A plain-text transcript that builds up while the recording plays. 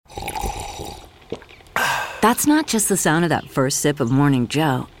That's not just the sound of that first sip of Morning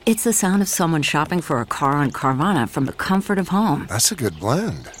Joe. It's the sound of someone shopping for a car on Carvana from the comfort of home. That's a good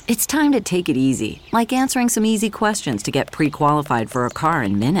blend. It's time to take it easy, like answering some easy questions to get pre-qualified for a car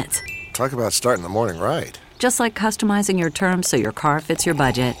in minutes. Talk about starting the morning right. Just like customizing your terms so your car fits your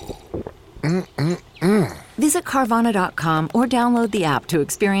budget. Visit Carvana.com or download the app to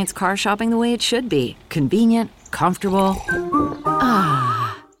experience car shopping the way it should be. Convenient, comfortable.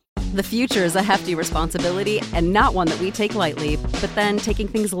 The future is a hefty responsibility and not one that we take lightly. But then taking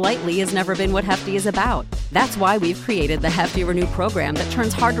things lightly has never been what Hefty is about. That's why we've created the Hefty Renew program that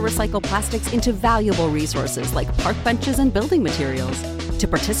turns hard-to-recycle plastics into valuable resources like park benches and building materials. To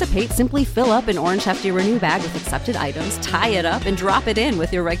participate, simply fill up an orange Hefty Renew bag with accepted items, tie it up, and drop it in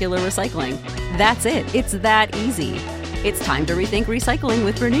with your regular recycling. That's it. It's that easy. It's time to rethink recycling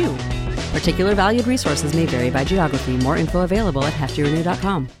with Renew. Particular valued resources may vary by geography. More info available at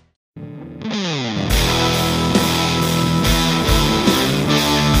heftyrenew.com.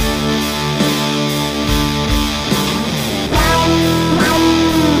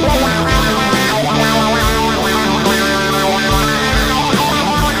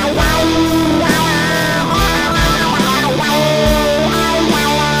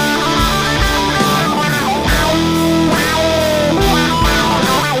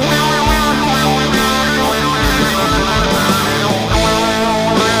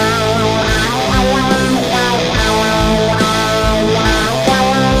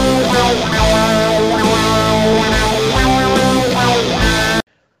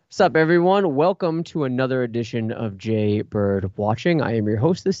 What's up, everyone? Welcome to another edition of Jay Bird Watching. I am your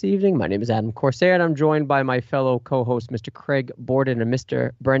host this evening. My name is Adam Corsair, and I'm joined by my fellow co-host, Mr. Craig Borden and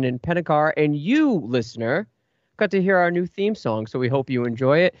Mr. Brendan Pennicar. And you, listener, got to hear our new theme song, so we hope you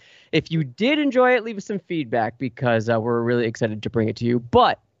enjoy it. If you did enjoy it, leave us some feedback because we're really excited to bring it to you.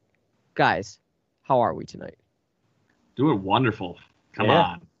 But, guys, how are we tonight? Doing wonderful. Come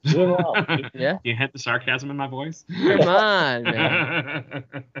on. Doing well. Yeah? You hint the sarcasm in my voice? Come on, man.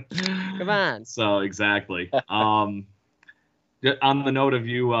 Come on. So, exactly. On the note of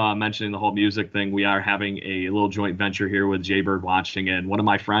you mentioning the whole music thing, we are having a little joint venture here with Jay Bird Watching, and one of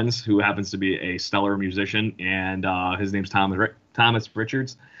my friends who happens to be a stellar musician, and his name's Thomas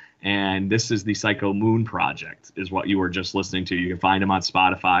Richards, and this is the Psycho Moon Project, is what you were just listening to. You can find him on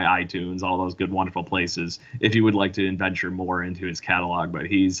Spotify, iTunes, all those good, wonderful places if you would like to venture more into his catalog. But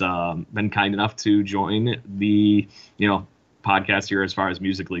he's been kind enough to join the, podcast here as far as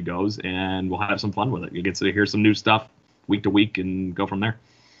musically goes, and we'll have some fun with it. You get to hear some new stuff week to week and go from there.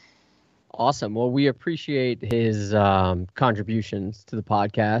 Awesome. Well, we appreciate his contributions to the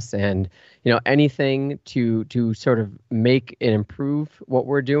podcast, and anything to sort of make and improve what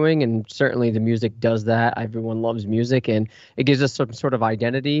we're doing. And certainly the music does that. Everyone loves music, and it gives us some sort of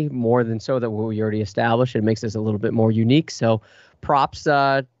identity more than so that what we already established. It makes us a little bit more unique. So props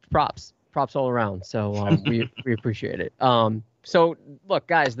all around. So we appreciate it. So look,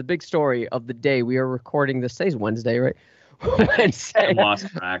 guys, the big story of the day. We are recording this. Today's Wednesday, right? Wednesday. I lost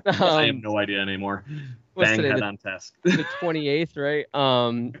track. I have no idea anymore. Bang head on task. The 28th, right,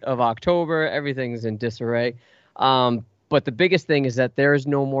 of October. Everything's in disarray. But the biggest thing is that there is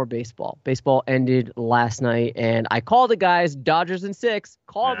no more baseball. Baseball ended last night, and I called it, guys. Dodgers in 6.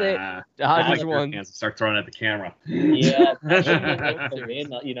 Called it. Dodgers won. Start throwing at the camera. Yeah, that should be victory.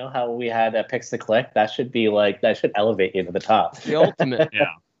 You know how we had Picks to Click? That should be that should elevate you to the top. The ultimate. Yeah.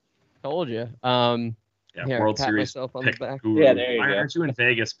 Told you. Yeah, Here, World pat Series myself on pick the back. guru. Yeah, there you Why go. aren't you in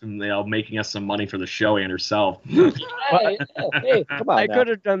Vegas making us some money for the show and yourself? Hey, come on. I now. could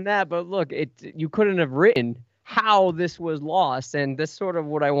have done that, but look, you couldn't have written how this was lost, and that's sort of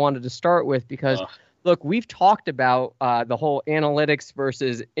what I wanted to start with because, look, we've talked about the whole analytics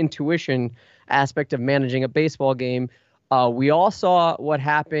versus intuition aspect of managing a baseball game. We all saw what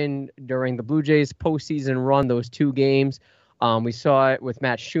happened during the Blue Jays postseason run, those 2 games. We saw it with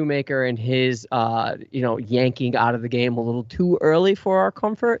Matt Shoemaker and his, yanking out of the game a little too early for our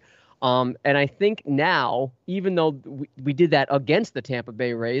comfort. And I think now, even though we did that against the Tampa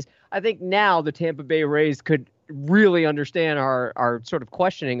Bay Rays, I think now the Tampa Bay Rays could really understand our sort of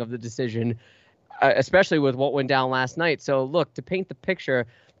questioning of the decision, especially with what went down last night. So, look, to paint the picture,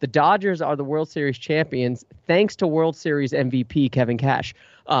 the Dodgers are the World Series champions thanks to World Series MVP Kevin Cash.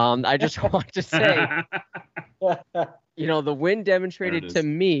 I just want to say, the win demonstrated to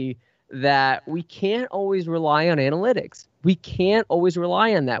me that we can't always rely on analytics. We can't always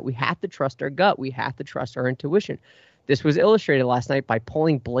rely on that. We have to trust our gut. We have to trust our intuition. This was illustrated last night by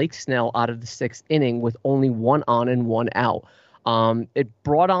pulling Blake Snell out of the 6th inning with only 1 on and 1 out. It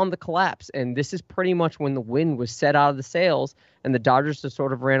brought on the collapse, and this is pretty much when the wind was set out of the sails, and the Dodgers just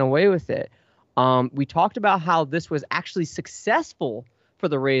sort of ran away with it. We talked about how this was actually successful for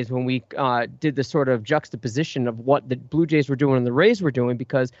the Rays when we did the sort of juxtaposition of what the Blue Jays were doing and the Rays were doing,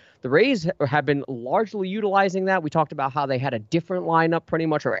 because the Rays have been largely utilizing that. We talked about how they had a different lineup pretty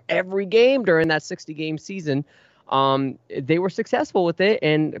much for every game during that 60-game season. They were successful with it,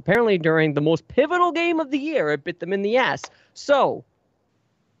 and apparently during the most pivotal game of the year, it bit them in the ass. So,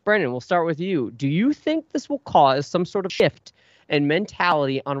 Brendan, we'll start with you. Do you think this will cause some sort of shift and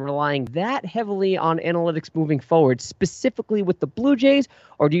mentality on relying that heavily on analytics moving forward, specifically with the Blue Jays?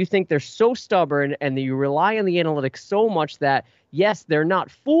 Or do you think they're so stubborn and you rely on the analytics so much that, yes, they're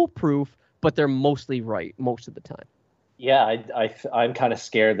not foolproof, but they're mostly right most of the time? Yeah, I'm kind of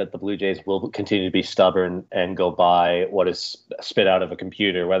scared that the Blue Jays will continue to be stubborn and go by what is spit out of a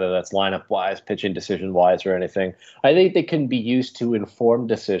computer, whether that's lineup-wise, pitching decision-wise, or anything. I think they can be used to inform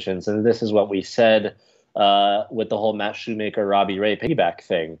decisions, and this is what we said with the whole Matt Shoemaker, Robbie Ray piggyback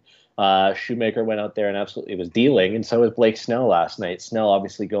thing. Shoemaker went out there and absolutely was dealing, and so was Blake Snell last night. Snell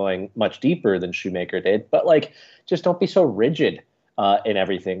obviously going much deeper than Shoemaker did, but just don't be so rigid in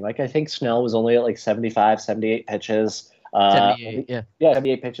everything. I think Snell was only at 75, 78 pitches. 78, yeah. Yeah,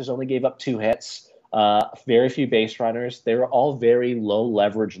 78 pitches, only gave up 2 hits. Very few base runners. They were all very low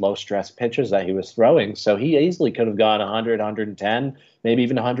leverage, low stress pitches that he was throwing. So he easily could have gone 100, 110, maybe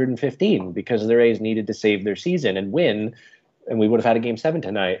even 115 because the Rays needed to save their season and win, and we would have had a Game 7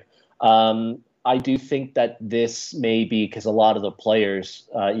 tonight. I do think that this may be because a lot of the players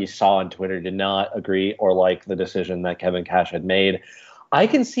you saw on Twitter did not agree or like the decision that Kevin Cash had made. I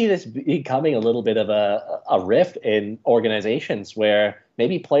can see this becoming a little bit of a rift in organizations where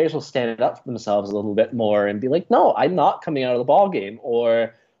maybe players will stand up for themselves a little bit more and be like, no, I'm not coming out of the ball game.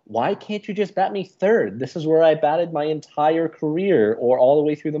 Or why can't you just bat me third? This is where I batted my entire career, or all the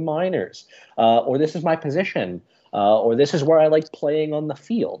way through the minors. Or this is my position. Or this is where I like playing on the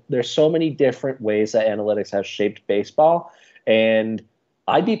field. There's so many different ways that analytics has shaped baseball. And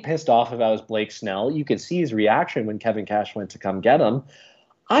I'd be pissed off if I was Blake Snell. You could see his reaction when Kevin Cash went to come get him.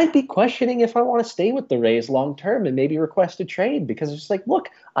 I'd be questioning if I want to stay with the Rays long term and maybe request a trade, because it's just look,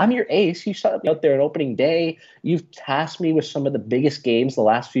 I'm your ace. You shut me out there on opening day. You've tasked me with some of the biggest games the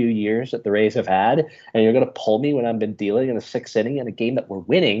last few years that the Rays have had, and you're going to pull me when I've been dealing in the 6th inning in a game that we're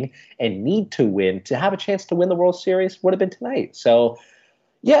winning and need to win to have a chance to win the World Series would have been tonight. So,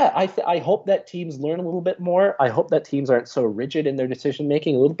 yeah, I hope that teams learn a little bit more. I hope that teams aren't so rigid in their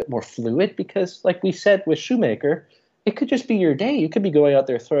decision-making, a little bit more fluid, because like we said with Shoemaker, it could just be your day. You could be going out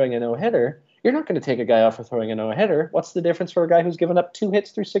there throwing a no-hitter. You're not going to take a guy off for throwing a no-hitter. What's the difference for a guy who's given up 2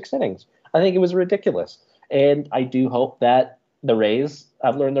 hits through 6 innings? I think it was ridiculous. And I do hope that the Rays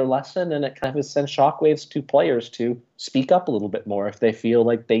have learned their lesson, and it kind of has sent shockwaves to players to speak up a little bit more if they feel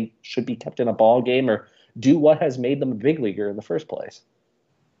like they should be kept in a ball game or do what has made them a big leaguer in the first place.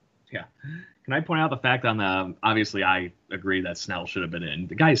 Yeah. Can I point out the fact on the, obviously I agree that Snell should have been in.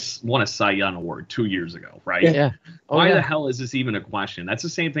 The guy won a Cy Young award 2 years ago, right? Yeah. Why the hell is this even a question? That's the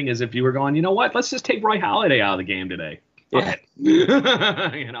same thing as if you were going, you know what, let's just take Roy Halladay out of the game today. Yeah.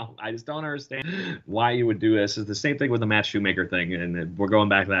 I just don't understand why you would do this. It's the same thing with the Matt Shoemaker thing, and we're going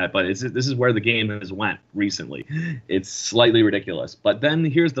back to that, but this is where the game has went recently. It's slightly ridiculous. But then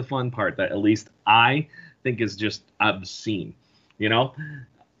here's the fun part that at least I think is just obscene.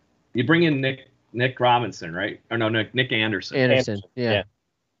 You bring in Nick Robinson, right? Or no, Nick Anderson. Anderson, yeah.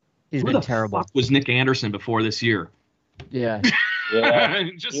 He's been terrible. Who the fuck was Nick Anderson before this year? Yeah. Yeah.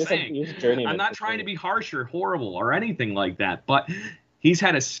 Just saying. I'm not trying to be harsh or horrible or anything like that, but he's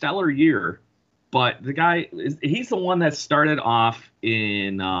had a stellar year. But the guy, he's the one that started off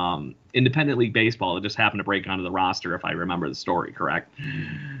in independent league baseball. It just happened to break onto the roster, if I remember the story correct.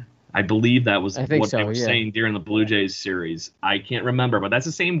 I believe that was what they were saying during the Blue Jays series. I can't remember, but that's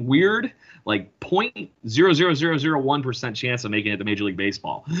the same weird, 0.00001% chance of making it to Major League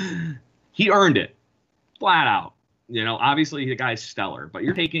Baseball. He earned it, flat out. Obviously the guy's stellar, but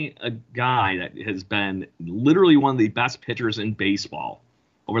you're taking a guy that has been literally one of the best pitchers in baseball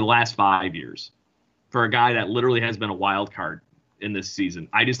over the last 5 years for a guy that literally has been a wild card in this season.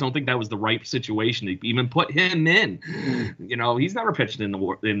 I just don't think that was the right situation to even put him in. He's never pitched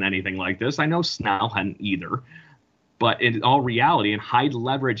in anything like this. I know Snell hadn't either. But in all reality, in high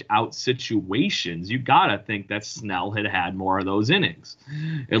leverage out situations, you got to think that Snell had more of those innings,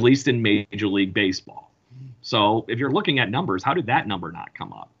 at least in Major League Baseball. So if you're looking at numbers, how did that number not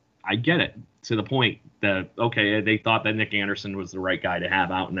come up? I get it, to the point that, okay, they thought that Nick Anderson was the right guy to have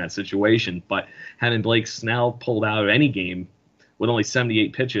out in that situation. But having Blake Snell pulled out of any game with only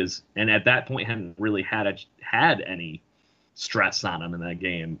 78 pitches, and at that point hadn't really had any stress on him in that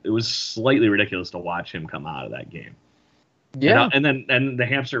game. It was slightly ridiculous to watch him come out of that game. Yeah. And then the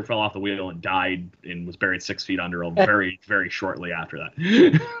hamster fell off the wheel and died and was buried 6 feet under very, very shortly after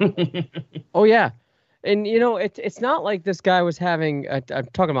that. Oh, yeah. And, it's not like this guy was having, I'm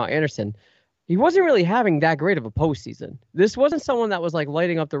talking about Anderson. He wasn't really having that great of a postseason. This wasn't someone that was like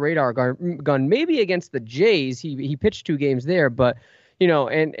lighting up the radar gun. Maybe against the Jays, he pitched 2 games there, but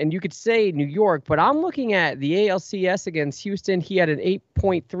and you could say New York, but I'm looking at the ALCS against Houston. He had an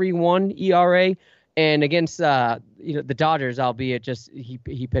 8.31 ERA, and against the Dodgers, albeit just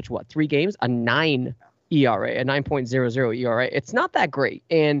he pitched 3 games, a 9 ERA, a 9.00 ERA. It's not that great,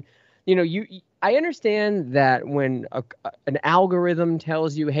 and I understand that when an algorithm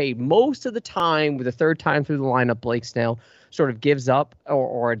tells you, hey, most of the time with the third time through the lineup, Blake Snell sort of gives up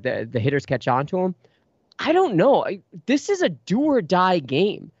or the hitters catch on to him. I don't know. This is a do or die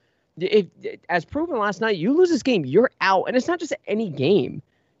game. As proven last night, you lose this game, you're out. And it's not just any game.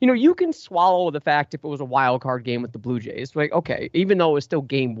 You can swallow the fact if it was a wild card game with the Blue Jays. Like, okay, even though it was still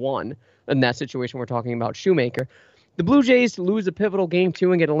game 1 in that situation we're talking about Shoemaker. The Blue Jays lose a pivotal game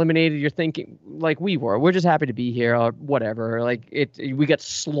 2 and get eliminated. You're thinking like we were. We're just happy to be here or whatever. Like we got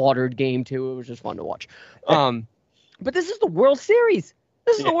slaughtered game 2. It was just fun to watch. But this is the World Series.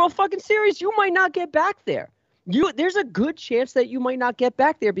 This is the World fucking Series. You might not get back there. There's a good chance that you might not get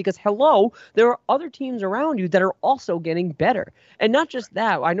back there because, hello, there are other teams around you that are also getting better. And not just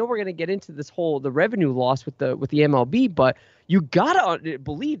that. I know we're going to get into the revenue loss with the MLB, but you got to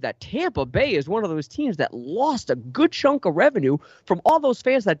believe that Tampa Bay is one of those teams that lost a good chunk of revenue from all those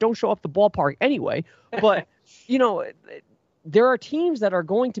fans that don't show up the ballpark anyway. But, there are teams that are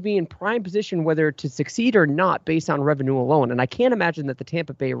going to be in prime position whether to succeed or not based on revenue alone. And I can't imagine that the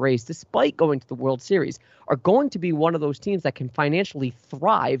Tampa Bay Rays, despite going to the World Series, are going to be one of those teams that can financially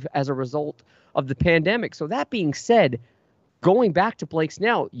thrive as a result of the pandemic. So that being said, going back to Blake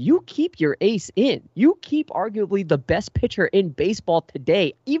Snell, you keep your ace in. You keep arguably the best pitcher in baseball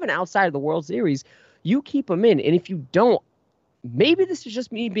today, even outside of the World Series. You keep him in. And if you don't, maybe this is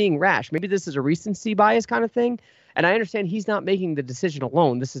just me being rash. Maybe this is a recency bias kind of thing. And I understand he's not making the decision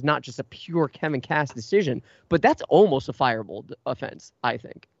alone. This is not just a pure Kevin Cass decision, but that's almost a fireable offense, I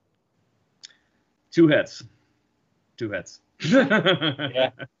think. 2 hits. Yeah. 9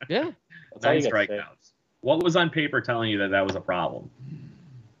 strikeouts. What was on paper telling you that was a problem?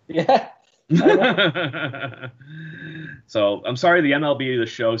 Yeah. So I'm sorry, the MLB, the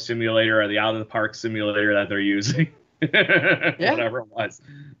show simulator, or the out of the park simulator that they're using, whatever it was,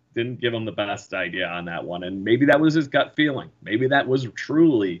 didn't give him the best idea on that one. And maybe that was his gut feeling. Maybe that was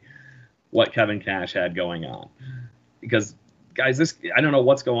truly what Kevin Cash had going on. Because, guys, I don't know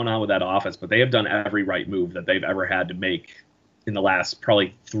what's going on with that office, but they have done every right move that they've ever had to make in the last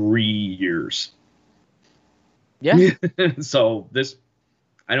probably 3 years. Yeah. So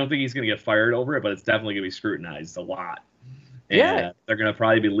I don't think he's going to get fired over it, but it's definitely going to be scrutinized a lot. And they're going to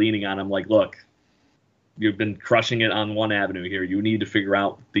probably be leaning on him like, look, you've been crushing it on one avenue here. You need to figure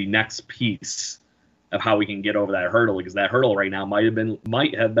out the next piece of how we can get over that hurdle, because that hurdle right now might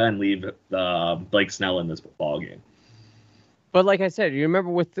have been leave Blake Snell in this ball game. But like I said, you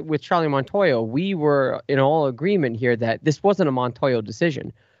remember with Charlie Montoyo, we were in all agreement here that this wasn't a Montoyo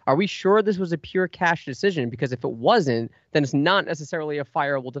decision. Are we sure this was a pure Cash decision? Because if it wasn't, then it's not necessarily a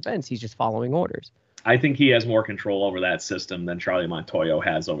fireable defense. He's just following orders. I think he has more control over that system than Charlie Montoyo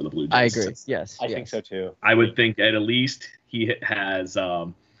has over the Blue Jays. I agree. Yes. I think so too. I would think at least he has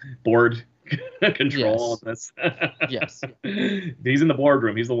board control of this. Yes. He's in the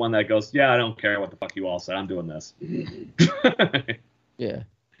boardroom. He's the one that goes, yeah, I don't care what the fuck you all said. I'm doing this. Yeah.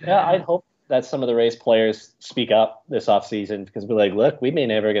 Yeah, I'd hope that some of the Rays players speak up this offseason, because we're like, look, we may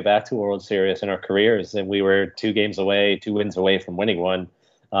never get back to a World Series in our careers, and we were 2 wins away from winning one.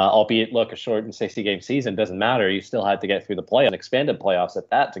 Albeit, look, a short and 60-game season doesn't matter. You still had to get through the playoffs, expanded playoffs at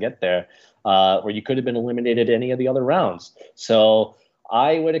that to get there, where you could have been eliminated any of the other rounds. So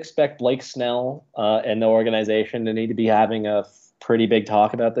I would expect Blake Snell and the organization to need to be having a pretty big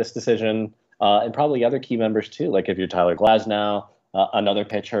talk about this decision, and probably other key members too. Like if you're Tyler Glasnow, another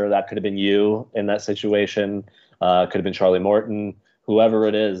pitcher, that could have been you in that situation, could have been Charlie Morton. Whoever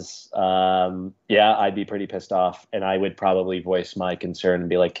it is, I'd be pretty pissed off, and I would probably voice my concern and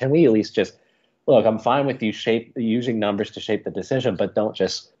be like, can we at least just look, I'm fine with you using numbers to shape the decision, but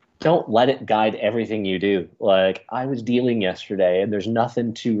don't let it guide everything you do. Like, I was dealing yesterday, and there's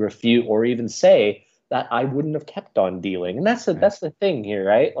nothing to refute or even say that I wouldn't have kept on dealing. And that's the thing here,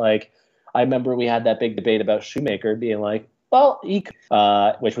 right? Like, I remember we had that big debate about Shoemaker being like, well,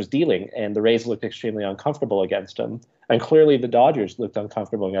 which was dealing, and the Rays looked extremely uncomfortable against him. And clearly the Dodgers looked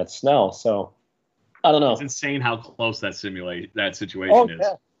uncomfortable against Snell. So I don't know. It's insane how close that situation is.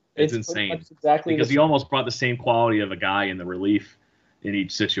 It's insane. Exactly because he almost brought the same quality of a guy in the relief in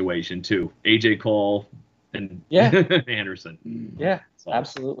each situation too. AJ Cole and Anderson. Yeah, so.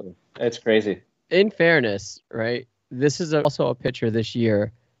 Absolutely. It's crazy. In fairness, right? This is also a pitcher this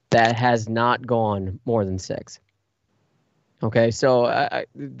year that has not gone more than 6. Okay, so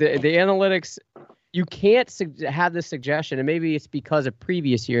the analytics, you can't have this suggestion, and maybe it's because of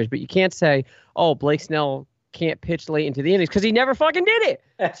previous years, but you can't say, oh, Blake Snell can't pitch late into the innings because he never fucking did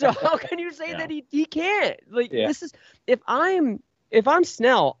it. So how can you say that he can't? This is if I'm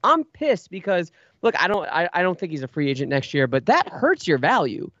Snell, I'm pissed because look, I don't think he's a free agent next year, but that hurts your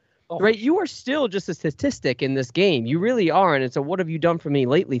value. Oh. Right? You are still just a statistic in this game. You really are, and it's a what have you done for me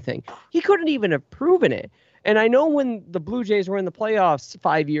lately thing. He couldn't even have proven it. And I know when the Blue Jays were in the playoffs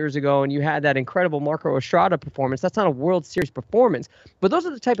 5 years ago and you had that incredible Marco Estrada performance, that's not a World Series performance. But those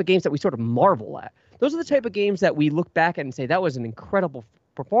are the type of games that we sort of marvel at. Those are the type of games that we look back at and say, that was an incredible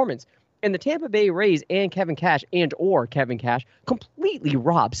performance. And the Tampa Bay Rays and Kevin Cash completely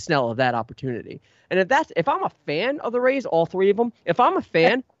robbed Snell of that opportunity. And if I'm a fan of the Rays, all 3 of them, if I'm a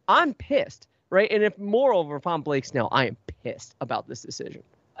fan, I'm pissed, right? And if I'm Blake Snell, I am pissed about this decision.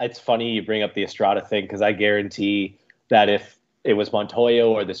 It's funny you bring up the Estrada thing because I guarantee that if it was Montoya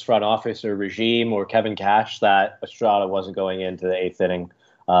or this front office or regime or Kevin Cash, that Estrada wasn't going into the 8th inning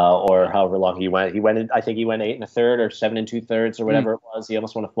or however long he went. I think he went 8 1/3 or 7 2/3 or whatever it was. He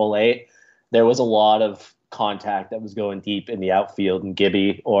almost went a full 8. There was a lot of contact that was going deep in the outfield, and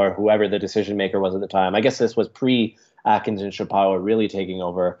Gibby or whoever the decision maker was at the time. I guess this was pre-Atkins and Shapawa really taking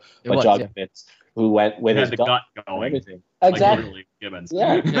over, but John Gibbons, who went with his gut going. Everything. Exactly. Like Gibbons.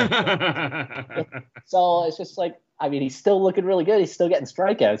 Yeah. So it's just like, I mean, he's still looking really good. He's still getting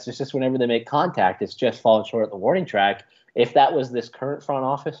strikeouts. It's just whenever they make contact, it's just falling short at the warning track. If that was this current front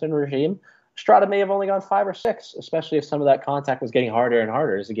office and regime, Estrada may have only gone 5 or 6, especially if some of that contact was getting harder and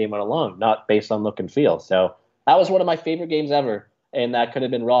harder as the game went along, not based on look and feel. So that was one of my favorite games ever, and that could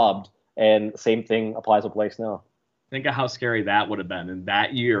have been robbed. And same thing applies with Blake Snell. Think of how scary that would have been in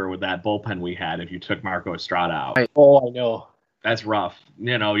that year with that bullpen we had if you took Marco Estrada out. Oh, I know. That's rough.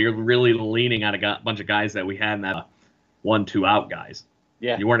 You're really leaning on a bunch of guys that we had in that 1-2 out guys.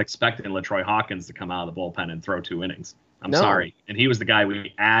 Yeah. You weren't expecting LaTroy Hawkins to come out of the bullpen and throw 2 innings. I'm sorry. And he was the guy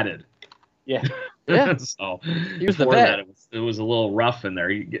we added. Yeah. Yeah. So he was the vet. It was a little rough in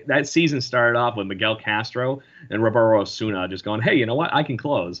there. That season started off with Miguel Castro and Roberto Osuna just going, hey, you know what? I can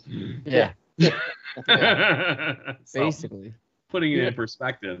close. Yeah. Basically. Putting it in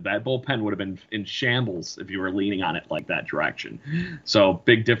perspective, that bullpen would have been in shambles if you were leaning on it like that direction. So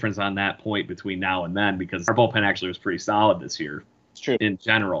big difference on that point between now and then, because our bullpen actually was pretty solid this year. It's true. In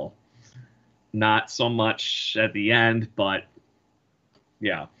general. Not so much at the end, but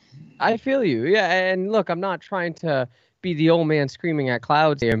yeah. I feel you. Yeah, and look, I'm not trying to be the old man screaming at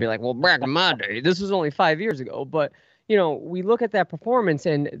clouds here and be like, well, back in my day, this was only 5 years ago. But, we look at that performance,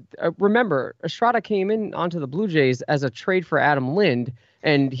 and remember, Estrada came in onto the Blue Jays as a trade for Adam Lind,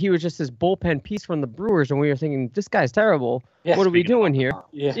 and he was just this bullpen piece from the Brewers, and we were thinking, this guy's terrible. Yeah, what are we doing here?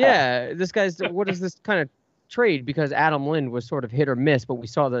 Yeah, what is this kind of trade? Because Adam Lind was sort of hit or miss, but we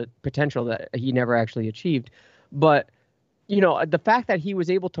saw the potential that he never actually achieved. But the fact that he was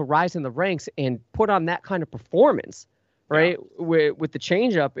able to rise in the ranks and put on that kind of performance, right, with the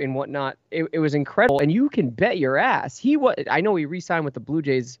changeup and whatnot, it was incredible. And you can bet your ass I know he re-signed with the Blue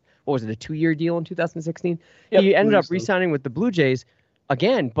Jays. What was it, a 2-year deal in 2016? Yep, he ended up re-signing with the Blue Jays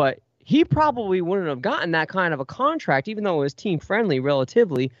again, but he probably wouldn't have gotten that kind of a contract, even though it was team friendly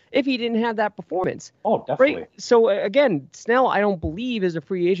relatively, if he didn't have that performance. Oh, definitely. Right? So again, Snell, I don't believe is a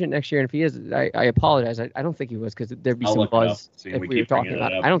free agent next year. And if he is, I apologize. I don't think he was, because there'd be some buzz if we were talking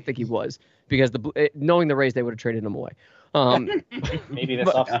about it. I don't think he was, because knowing the Rays, they would have traded him away. Maybe this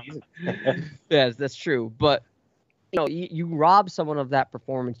offseason. Yes, that's true. But you rob someone of that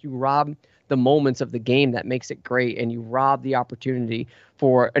performance. You rob the moments of the game that makes it great, and you rob the opportunity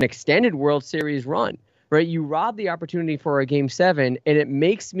for an extended World Series run, right? You rob the opportunity for a Game 7, and it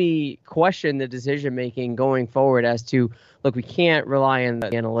makes me question the decision-making going forward as to, look, we can't rely on the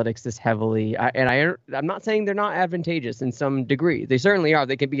analytics this heavily. I'm not saying they're not advantageous in some degree. They certainly are.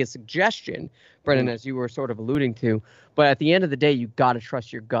 They can be a suggestion, Brendan, as you were sort of alluding to. But at the end of the day, you got to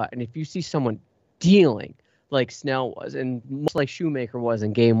trust your gut. And if you see someone dealing like Snell was, and much like Shoemaker was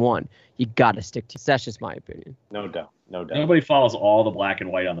in Game 1, you got to stick to it. That's just my opinion. No doubt. Nobody follows all the black and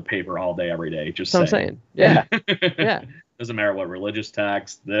white on the paper all day, every day. Just I'm saying. Yeah. Yeah. Doesn't matter what religious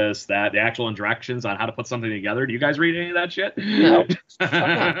text, this, that, the actual directions on how to put something together. Do you guys read any of that shit? No.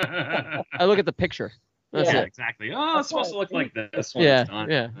 I look at the picture. That's Yeah, it. exactly. Oh, it's supposed to look like this. when Yeah, it's done.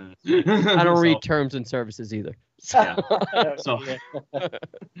 yeah. I don't So- read terms and services either. Yeah. So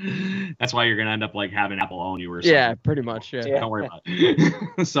that's why you're gonna end up like having Apple own you or something. Yeah, pretty much. Yeah. Don't worry about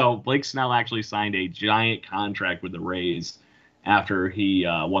it. So Blake Snell actually signed a giant contract with the Rays after he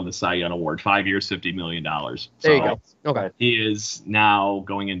won the Cy Young Award. 5 years, $50 million. So There you go. Okay. he is now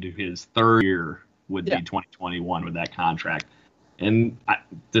going into his third year with Yeah. the 2021 with that contract. And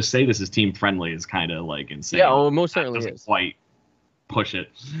to say this is team friendly is kind of like insane. Yeah, well, it most That certainly doesn't is. quite push it.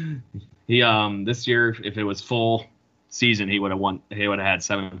 He this year, if it was full season, he would have had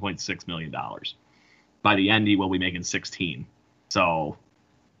 $7.6 million. By the end, he will be making 16. So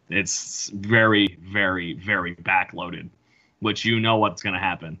it's very, very, very backloaded, which you know what's going to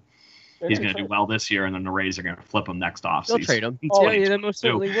happen. He's going to do well this year, and then the Rays are going to flip him next offseason. They'll trade him. Oh, Yeah, they most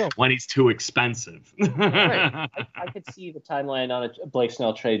certainly will. When he's too expensive. I could see the timeline on a Blake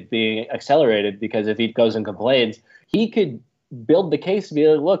Snell trade being accelerated because if he goes and complains, he could build the case to be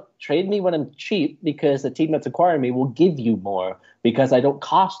like, look, trade me when I'm cheap because the team that's acquiring me will give you more because I don't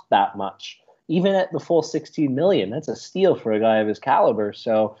cost that much. Even at the full $16 million, that's a steal for a guy of his caliber.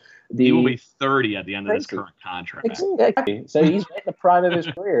 So he will be 30 at the end of his Crazy. current contract. Exactly. So he's right in the prime of his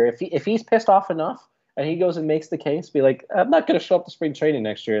career. If he's pissed off enough and he goes and makes the case, be like, I'm not going to show up to spring training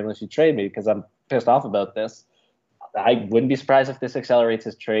next year unless you trade me because I'm pissed off about this. I wouldn't be surprised if this accelerates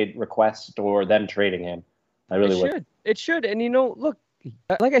his trade request or them trading him. I really would. It should. And, look,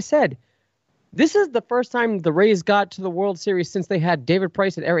 like I said, this is the first time the Rays got to the World Series since they had David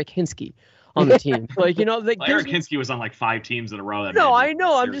Price and Eric Hinsky on the team. Like, Eric Hinsky was on like 5 teams in a row. No, I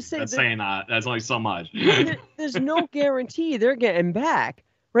know. I'm just saying. That's saying that's only so much. There's no guarantee they're getting back,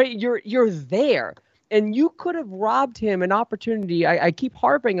 right? You're there. And you could have robbed him an opportunity. I keep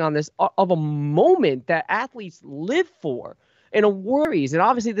harping on this of a moment that athletes live for and a worries. And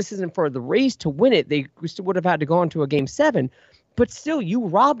obviously this isn't for the Rays to win it. They still would have had to go on to a Game 7. But still, you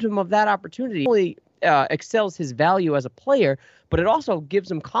robbed him of that opportunity. It only excels his value as a player, but it also gives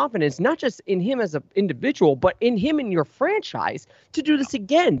him confidence, not just in him as an individual, but in him in your franchise to do this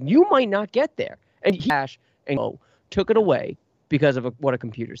again. You might not get there. And he took it away because of what a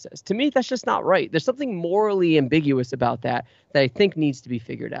computer says. To me, that's just not right. There's something morally ambiguous about that I think needs to be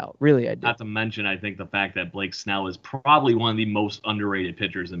figured out. Really, I do. Not to mention, I think the fact that Blake Snell is probably one of the most underrated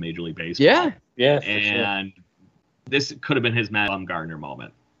pitchers in Major League Baseball. Yeah. And this could have been his Matt Bumgarner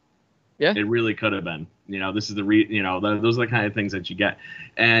moment. Yeah. It really could have been. This is those are the kind of things that you get.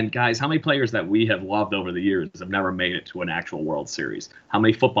 And guys, how many players that we have loved over the years have never made it to an actual World Series? How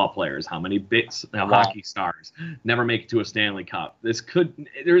many football players, how many hockey stars never make it to a Stanley Cup?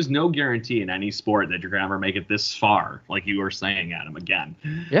 There's no guarantee in any sport that you're going to ever make it this far, like you were saying, Adam, again.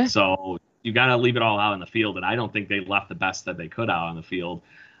 Yeah. So you got to leave it all out in the field. And I don't think they left the best that they could out on the field.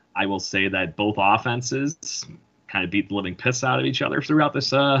 I will say that both offenses kind of beat the living piss out of each other throughout this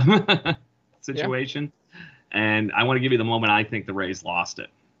situation. Yeah. And I want to give you the moment I think the Rays lost it.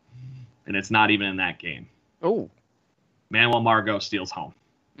 And it's not even in that game. Oh. Manuel Margot steals home.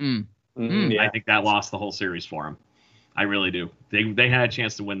 Yeah. I think that lost the whole series for him. I really do. They had a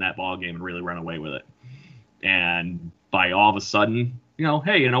chance to win that ball game and really run away with it. And by all of a sudden,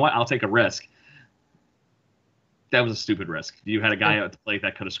 hey, you know what? I'll take a risk. That was a stupid risk. You had a guy at the plate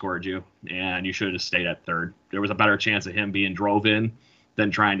that could have scored you, and you should have just stayed at third. There was a better chance of him being drove in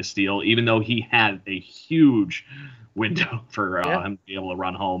than trying to steal, even though he had a huge window for him to be able to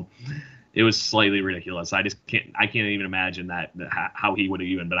run home. It was slightly ridiculous. I can't even imagine how he would have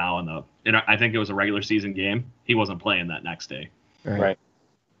even been out on the. And I think it was a regular season game. He wasn't playing that next day. Right.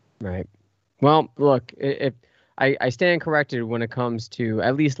 Well, look, if I stand corrected when it comes to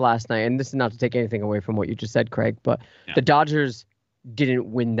at least last night, and this is not to take anything away from what you just said, Craig, but the Dodgers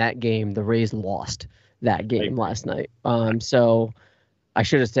didn't win that game. The Rays lost that game last night. So I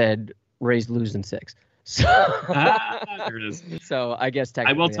should have said Rays losing 6. So there it is. So I guess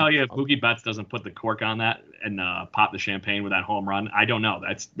I will tell you, if Mookie Betts doesn't put the cork on that and pop the champagne with that home run, I don't know.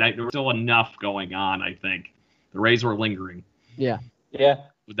 There was still enough going on. I think the Rays were lingering. Yeah.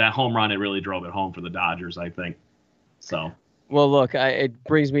 With that home run, it really drove it home for the Dodgers, I think. So. Well, look, it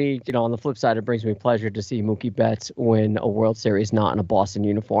brings me, on the flip side, it brings me pleasure to see Mookie Betts win a World Series not in a Boston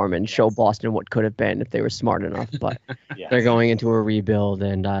uniform and show Boston what could have been if they were smart enough. But they're going into a rebuild,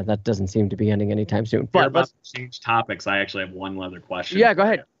 and that doesn't seem to be ending anytime soon. But let's change topics. I actually have one other question. Yeah, go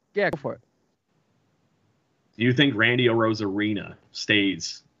ahead. Yeah, go for it. Do you think Randy Arozarena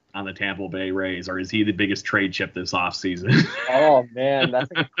stays on the Tampa Bay Rays, or is he the biggest trade chip this offseason? Oh, man, that's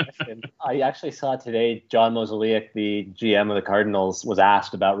a good question. I actually saw today John Mozeliak, the GM of the Cardinals, was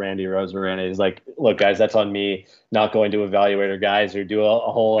asked about Randy Arozarena. He's like, look, guys, that's on me not going to evaluate our guys or do a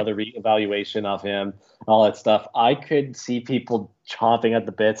whole other evaluation of him. all that stuff. I could see people chomping at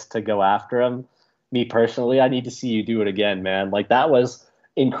the bits to go after him. Me personally, I need to see you do it again, man. Like, that was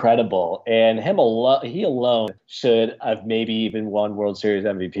incredible. And he alone should have maybe even won World Series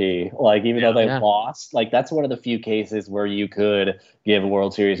MVP. Like, even though they lost, like, that's one of the few cases where you could give a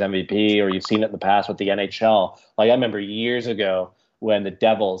World Series MVP, or you've seen it in the past with the NHL. Like, I remember years ago when the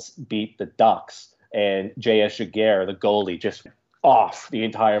Devils beat the Ducks and J.S. Jaguar, the goalie, just off the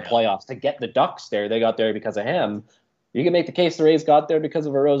entire playoffs to get the Ducks there. They got there because of him. You can make the case the Rays got there because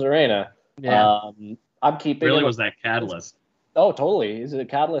of Arozarena. Yeah. I'm keeping really was that catalyst. Oh, totally. He's a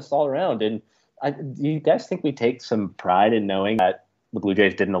catalyst all around. And do you guys think we take some pride in knowing that the Blue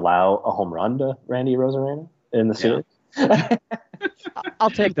Jays didn't allow a home run to Randy Arozarena in the series? I'll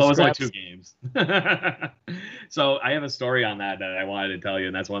take the It was like scraps. 2 games. So I have a story on that I wanted to tell you,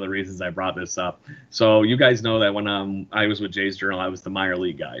 and that's one of the reasons I brought this up. So you guys know that when I was with Jay's Journal, I was the minor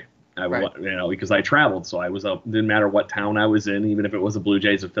league guy. Right. Because I traveled, so I was didn't matter what town I was in, even if it was a Blue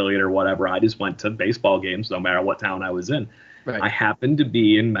Jays affiliate or whatever. I just went to baseball games, no matter what town I was in. Right. I happened to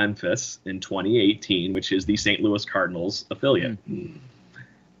be in Memphis in 2018, which is the St. Louis Cardinals affiliate.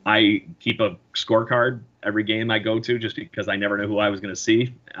 I keep a scorecard every game I go to, just because I never know who I was going to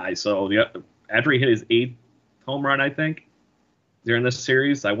see. After he hit his 8th home run, I think, during this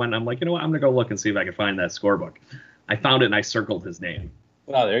series, I'm like, you know what? I'm going to go look and see if I can find that scorebook. I found it and I circled his name.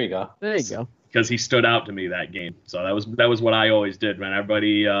 Oh, there you go. There you go. Because he stood out to me that game. So that was what I always did, when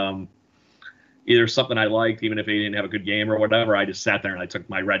everybody either something I liked, even if he didn't have a good game or whatever, I just sat there and I took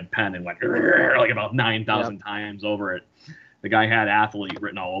my red pen and went like about 9,000 times over it. The guy had athlete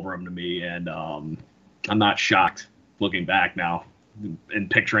written all over him to me, and I'm not shocked looking back now and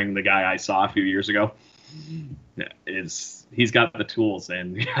picturing the guy I saw a few years ago. He's got the tools,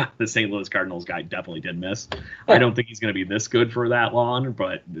 and the St. Louis Cardinals guy definitely did miss. I don't think he's going to be this good for that long,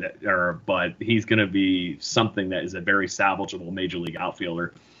 but he's going to be something that is a very salvageable major league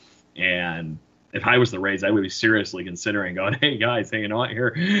outfielder. And if I was the Rays, I would be seriously considering going, hey guys, hey, you know what,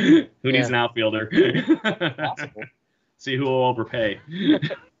 here, who needs an outfielder? See who will overpay.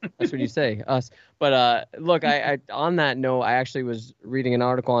 That's what you say, us. But look, I on that note, I actually was reading an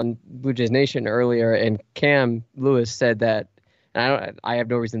article on Blue Jays Nation earlier, and Cam Lewis said that, and I have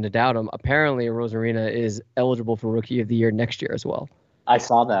no reason to doubt him, apparently Arozarena is eligible for Rookie of the Year next year as well. I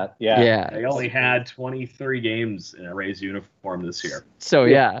saw that. Yeah. They only had 23 games in a Rays uniform this year. So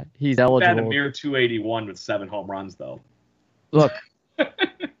yeah, he's eligible. He had a mere 281 with 7 home runs, though. Look,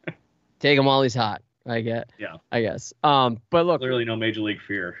 take him while he's hot. I guess. But look, clearly no major league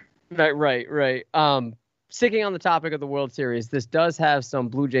fear. Right. Sticking on the topic of the World Series, this does have some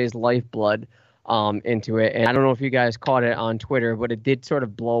Blue Jays lifeblood into it, and I don't know if you guys caught it on Twitter, but it did sort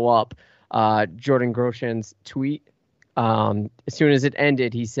of blow up. Jordan Groshans' tweet. As soon as it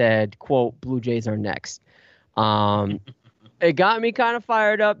ended, he said, quote, "Blue Jays are next." It got me kind of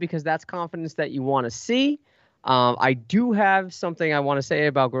fired up because that's confidence that you want to see. I do have something I want to say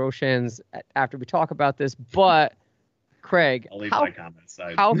about Groshans after we talk about this, but Craig, I'll leave my comments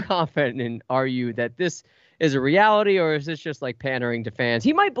aside. How confident are you that this is a reality, or is this just like pandering to fans?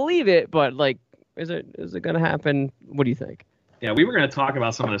 He might believe it, but like, is it going to happen? What do you think? Yeah, we were going to talk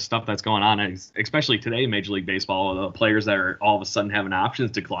about some of the stuff that's going on, especially today in Major League Baseball, the players that are all of a sudden having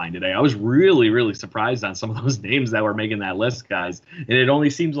options decline today. I was really, really surprised on some of those names that were making that list, guys. And it only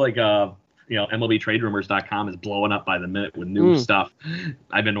seems like MLBTradeRumors.com is blowing up by the minute with new stuff.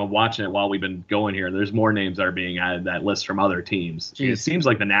 I've been watching it while we've been going here. There's more names that are being added to that list from other teams. Jeez. It seems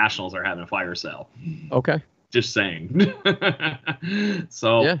like the Nationals are having a fire sale. Okay. Just saying.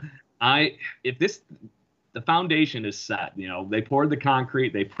 So the foundation is set. They poured the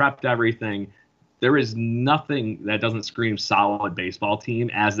concrete, they prepped everything. There is nothing that doesn't scream solid baseball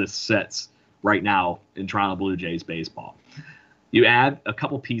team as this sits right now in Toronto Blue Jays baseball. You add a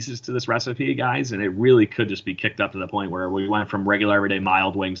couple pieces to this recipe, guys, and it really could just be kicked up to the point where we went from regular everyday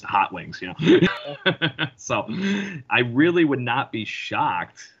mild wings to hot wings, So I really would not be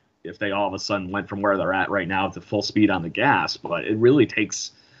shocked if they all of a sudden went from where they're at right now to full speed on the gas, but it really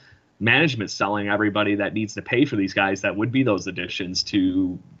takes management selling everybody that needs to pay for these guys that would be those additions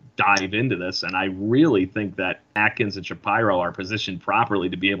to dive into this. And I really think that Atkins and Shapiro are positioned properly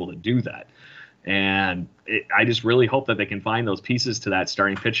to be able to do that. And I just really hope that they can find those pieces to that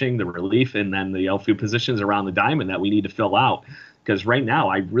starting pitching, the relief, and then the few positions around the diamond that we need to fill out. Because right now,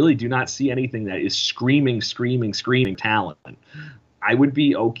 I really do not see anything that is screaming talent. I would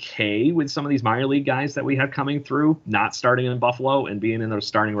be okay with some of these minor league guys that we have coming through, not starting in Buffalo and being in their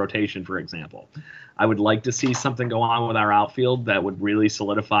starting rotation, for example. I would like to see something go on with our outfield that would really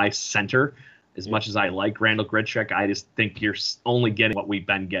solidify center. As much as I like Randall Grichuk, I just think you're only getting what we've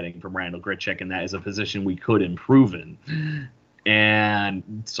been getting from Randall Grichuk, and that is a position we could improve in.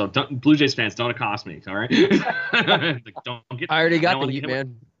 And so, Blue Jays fans, don't accost me, all right? Like, don't get. I already got the heat,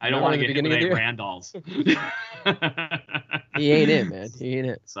 man. I don't want to get hit with a Randalls. He ain't it, man. He ain't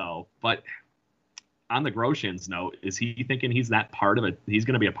it. So, but on the Groshans note, is he thinking he's that part of it? He's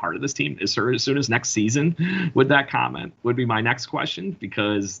going to be a part of this team as soon as next season? With that comment would be my next question,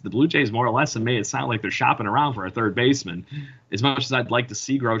 because the Blue Jays more or less have made it sound like they're shopping around for a third baseman. As much as I'd like to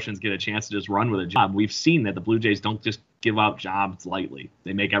see Groshans get a chance to just run with a job, we've seen that the Blue Jays don't just give out jobs lightly.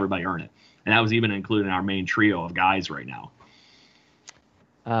 They make everybody earn it. And that was even including our main trio of guys right now.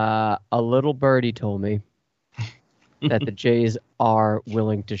 A little birdie told me that the Jays are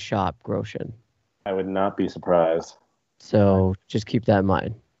willing to shop Grosjean. I would not be surprised. So just keep that in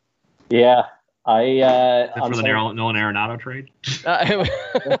mind. Yeah, For the Nolan Arenado trade.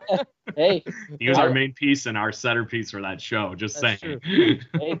 Hey, he was our main piece and our centerpiece for that show. Just saying.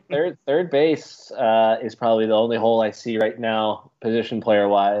 Hey, third base is probably the only hole I see right now, position player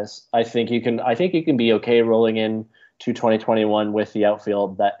wise. I think you can be okay rolling in to 2021 with the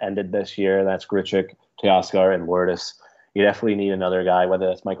outfield that ended this year. That's Grichuk, Teoscar, and Lourdes. You definitely need another guy, whether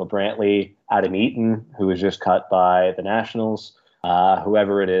that's Michael Brantley, Adam Eaton, who was just cut by the Nationals,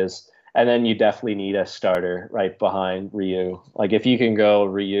 whoever it is. And then you definitely need a starter right behind Ryu. Like if you can go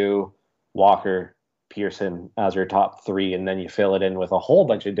Ryu, Walker, Pearson as your top three, and then you fill it in with a whole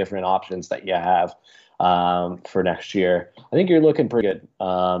bunch of different options that you have for next year, I think you're looking pretty good.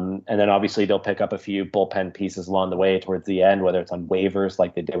 And then obviously they'll pick up a few bullpen pieces along the way towards the end, whether it's on waivers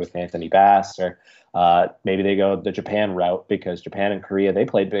like they did with Anthony Bass, or maybe they go the Japan route, because Japan and Korea, they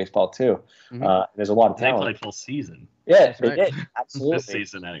played baseball too. Mm-hmm. There's a lot of talent. They played full season. Yeah, they did. Absolutely. This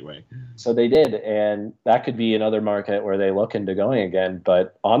season anyway. So they did, and that could be another market where they look into going again.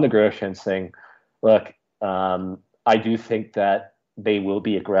 But on the Groshans thing, look, I do think that they will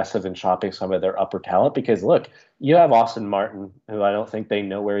be aggressive in shopping some of their upper talent, because look, you have Austin Martin, who I don't think they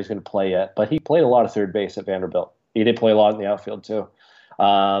know where he's going to play yet, but he played a lot of third base at Vanderbilt. He did play a lot in the outfield too.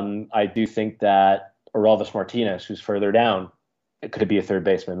 I do think that Aroldis Martinez, who's further down, it could be a third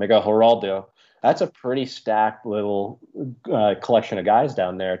baseman. Miguel Geraldo, that's a pretty stacked little collection of guys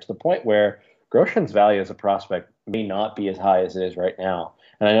down there, to the point where Grosjean's value as a prospect may not be as high as it is right now.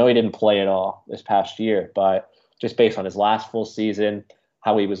 And I know he didn't play at all this past year, but just based on his last full season,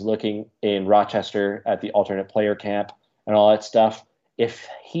 how he was looking in Rochester at the alternate player camp and all that stuff, if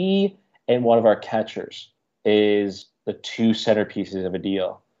he and one of our catchers is the two centerpieces of a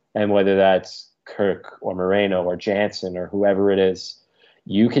deal, and whether that's Kirk or Moreno or Jansen or whoever it is,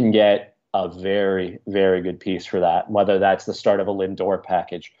 you can get a very, very good piece for that, whether that's the start of a Lindor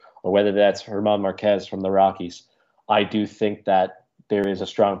package or whether that's German Marquez from the Rockies. I do think that there is a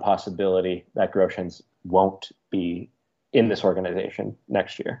strong possibility that Groshans won't be in this organization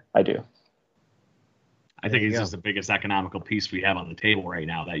next year. I do. I think he's just the biggest economical piece we have on the table right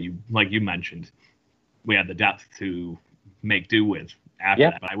now that you mentioned, we have the depth to make do with after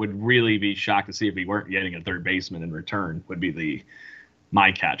that. But I would really be shocked to see if we weren't getting a third baseman in return, would be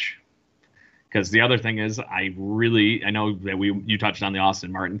my catch. Because the other thing is, I know that you touched on the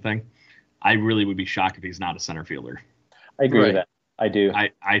Austin Martin thing. I really would be shocked if he's not a center fielder. I agree with that. I do.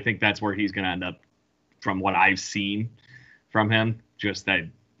 I think that's where he's going to end up, from what I've seen from him. Just that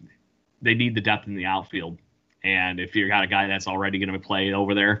they need the depth in the outfield. And if you got a guy that's already going to play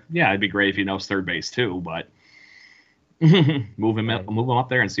over there, yeah, it'd be great if he knows third base too. But move him up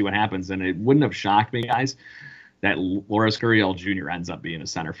there and see what happens. And it wouldn't have shocked me, guys, that Lourdes Gurriel Jr. ends up being a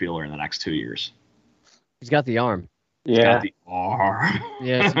center fielder in the next 2 years. He's got the arm. He's got the arm.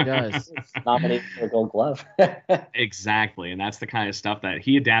 Yes, he does. Nominated for a Gold Glove. Exactly, and that's the kind of stuff that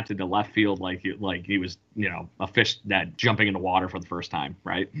he adapted to left field like he was, a fish that jumping into water for the first time,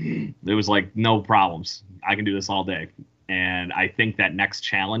 right? It was like, no problems. I can do this all day. And I think that next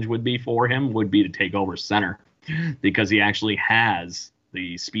challenge would be to take over center, because he actually has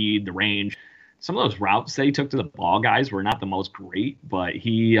the speed, the range. Some of those routes that he took to the ball guys were not the most great, but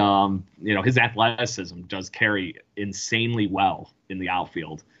he, his athleticism does carry insanely well in the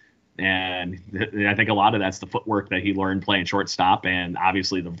outfield. And I think a lot of that's the footwork that he learned playing shortstop, and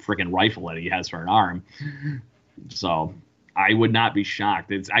obviously the freaking rifle that he has for an arm. So I would not be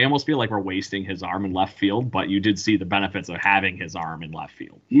shocked. I almost feel like we're wasting his arm in left field, but you did see the benefits of having his arm in left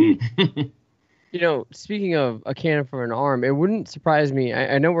field. Speaking of a cannon for an arm, it wouldn't surprise me.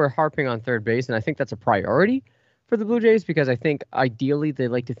 I know we're harping on third base, and I think that's a priority for the Blue Jays, because I think ideally they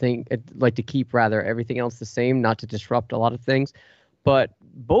like to keep everything else the same, not to disrupt a lot of things. But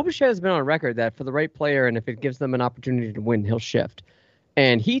Bo Bichette has been on record that for the right player, and if it gives them an opportunity to win, he'll shift.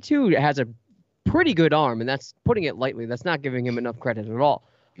 And he too has a pretty good arm, and that's putting it lightly. That's not giving him enough credit at all.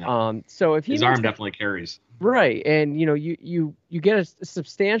 No. So if his arm definitely carries. Right, and you get a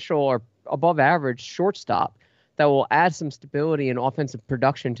substantial or above average shortstop that will add some stability and offensive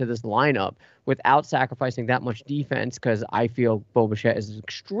production to this lineup without sacrificing that much defense, because I feel Bo Bichette is an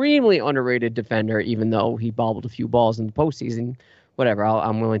extremely underrated defender, even though he bobbled a few balls in the postseason. Whatever,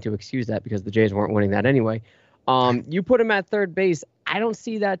 I'm willing to excuse that because the Jays weren't winning that anyway. You put him at third base. I don't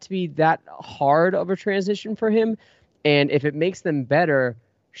see that to be that hard of a transition for him. And if it makes them better,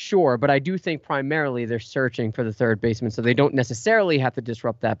 sure. But I do think primarily they're searching for the third baseman, so they don't necessarily have to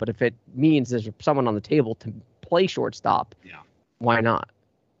disrupt that. But if it means there's someone on the table to play shortstop, why not?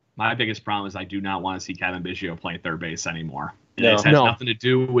 My biggest problem is I do not want to see Kevin Biggio play third base anymore. And No. it has nothing to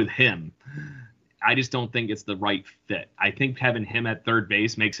do with him. I just don't think it's the right fit. I think having him at third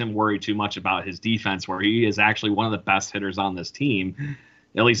base makes him worry too much about his defense, where he is actually one of the best hitters on this team,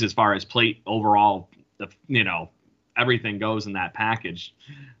 at least as far as plate overall, everything goes in that package.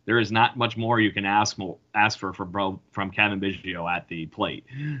 There is not much more you can ask for from Kevin Biggio at the plate.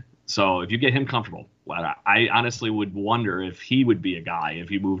 So if you get him comfortable, I honestly would wonder if he would be a guy, if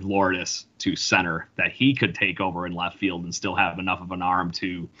you moved Lourdes to center, that he could take over in left field and still have enough of an arm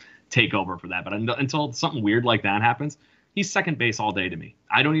to take over for that. But until something weird like that happens, he's second base all day to me.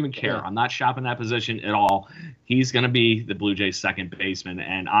 I don't even care. I'm not shopping that position at all. He's going to be the Blue Jays' second baseman.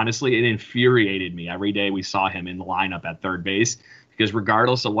 And honestly, it infuriated me every day we saw him in the lineup at third base, because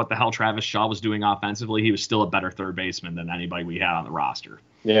regardless of what the hell Travis Shaw was doing offensively, he was still a better third baseman than anybody we had on the roster.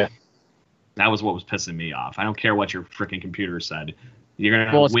 Yeah. That was what was pissing me off. I don't care what your freaking computer said. You're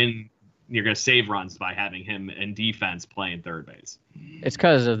going to win. You're going to save runs by having him in defense playing third base. It's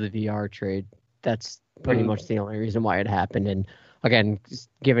because of the VR trade. That's pretty much the only reason why it happened. And again,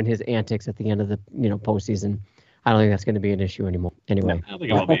 given his antics at the end of the postseason, I don't think that's going to be an issue anymore. Anyway, I don't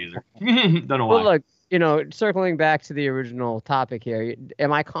think it will be either. Don't know why. Well, look, circling back to the original topic here,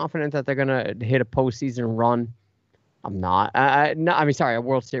 am I confident that they're going to hit a postseason run? I'm not. A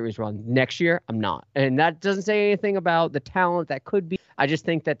World Series run next year. I'm not. And that doesn't say anything about the talent that could be. I just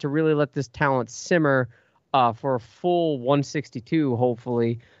think that to really let this talent simmer for a full 162,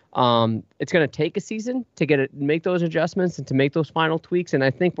 hopefully, it's going to take a season to make those adjustments and to make those final tweaks. And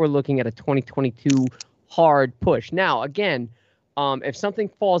I think we're looking at a 2022 hard push. Now, again, if something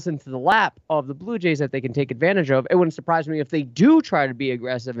falls into the lap of the Blue Jays that they can take advantage of, it wouldn't surprise me if they do try to be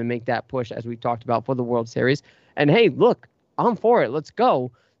aggressive and make that push, as we talked about, for the World Series. And hey, look, I'm for it. Let's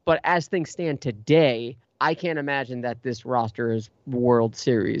go. But as things stand today, I can't imagine that this roster is World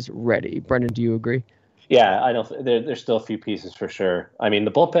Series ready. Brendan, do you agree? Yeah, I don't. There's still a few pieces for sure. I mean,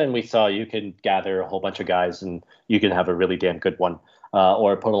 the bullpen we saw, you can gather a whole bunch of guys and you can have a really damn good one,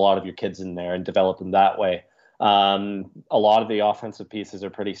 or put a lot of your kids in there and develop them that way. A lot of the offensive pieces are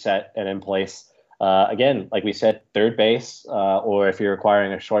pretty set and in place. Again, like we said, third base, or if you're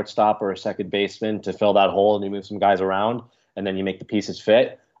acquiring a shortstop or a second baseman to fill that hole and you move some guys around and then you make the pieces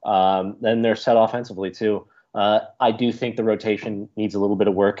fit, then they're set offensively too. I do think the rotation needs a little bit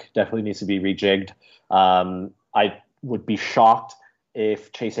of work, definitely needs to be rejigged. I would be shocked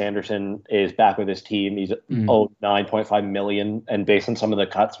if Chase Anderson is back with his team. He's owed $9.5 million, and based on some of the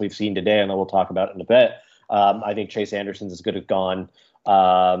cuts we've seen today, and we'll talk about it in a bit, I think Chase Anderson's as good as gone.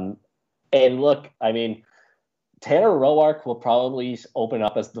 And look, I mean, Tanner Roark will probably open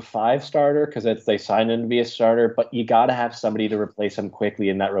up as the 5 starter because they signed him to be a starter, but you got to have somebody to replace him quickly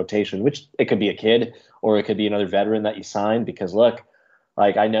in that rotation, which it could be a kid or it could be another veteran that you signed. Because look,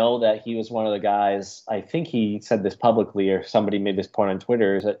 like, I know that he was one of the guys, I think he said this publicly or somebody made this point on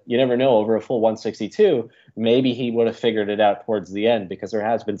Twitter, is that you never know, over a full 162, maybe he would have figured it out towards the end, because there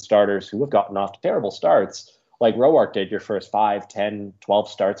has been starters who have gotten off to terrible starts. Like Roark did your first 5, 10, 12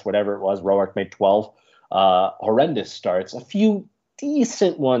 starts, whatever it was. Roark made 12 horrendous starts, a few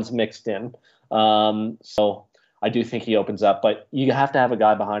decent ones mixed in. So I do think he opens up, but you have to have a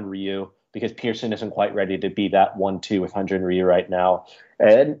guy behind Ryu, because Pearson isn't quite ready to be that 1-2 with Hyun-Jin Ryu right now.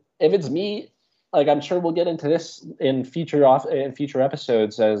 And if it's me, like, I'm sure we'll get into this in future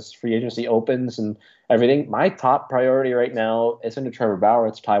episodes as free agency opens and everything. My top priority right now isn't to Trevor Bauer,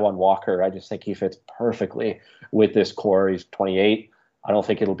 it's Taijuan Walker. I just think he fits perfectly with this core. He's 28. I don't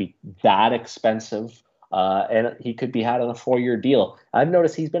think it'll be that expensive. And he could be had on a 4-year deal. I've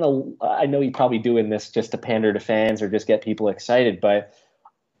noticed he's been I know he's probably doing this just to pander to fans or just get people excited, but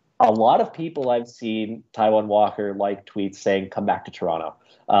a lot of people I've seen Taijuan Walker like tweets saying, come back to Toronto.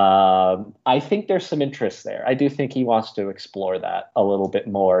 I think there's some interest there. I do think he wants to explore that a little bit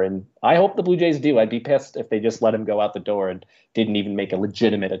more. And I hope the Blue Jays do. I'd be pissed if they just let him go out the door and didn't even make a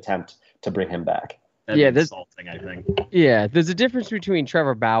legitimate attempt to bring him back. That'd Yeah, be insulting, I think. Yeah, there's a difference between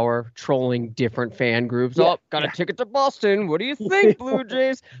Trevor Bauer trolling different fan groups. Yeah. Oh, got a ticket to Boston. What do you think, Blue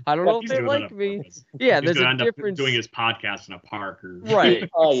Jays? I don't know if He's they doing that like on me. purpose. Yeah, He's there's gonna a end up difference. doing his podcast in a park or Right.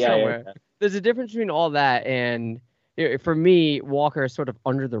 Oh yeah, somewhere. yeah. There's a difference between all that and for me, Walker is sort of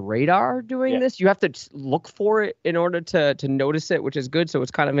under the radar doing this. You have to look for it in order to notice it, which is good. So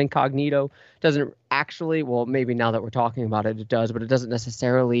it's kind of incognito. Doesn't actually, well, maybe now that we're talking about it, it does, but it doesn't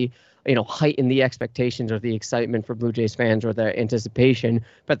necessarily, heighten the expectations or the excitement for Blue Jays fans or their anticipation.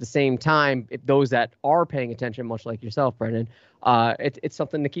 But at the same time, if those that are paying attention, much like yourself, Brendan, it's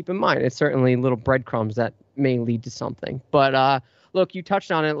something to keep in mind. It's certainly little breadcrumbs that may lead to something. But look, you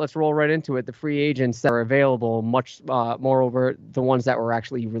touched on it. Let's roll right into it. The free agents that are available, much moreover, the ones that were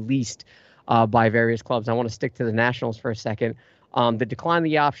actually released by various clubs. I want to stick to the Nationals for a second. The decline of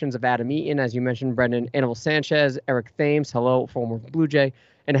the options of Adam Eaton, as you mentioned, Brendan, Anibal Sanchez, Eric Thames, hello, former Blue Jay,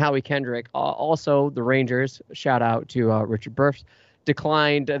 and Howie Kendrick. Also, the Rangers, shout out to Richard Burfs,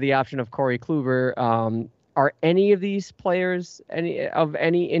 declined the option of Corey Kluber. Are any of these players of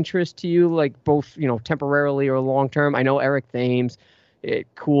any interest to you, like both, temporarily or long term? I know Eric Thames,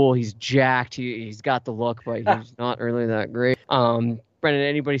 cool. He's jacked. He's got the look, but he's not really that great. Brendan,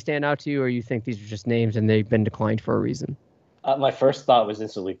 anybody stand out to you, or you think these are just names and they've been declined for a reason? My first thought was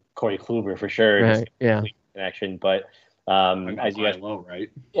instantly Corey Kluber for sure. Right. Yeah. Connection, but as you guys, low, right?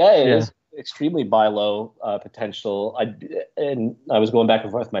 Yeah, it is extremely buy low potential. I was going back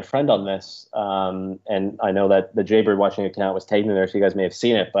and forth with my friend on this, and I know that the Jaybird Watching account was tagged in there, so you guys may have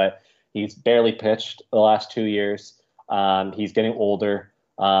seen it, but he's barely pitched the last 2 years. He's getting older.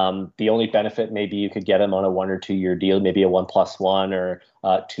 The only benefit, maybe you could get him on a 1 or 2 year deal, maybe a 1+1 or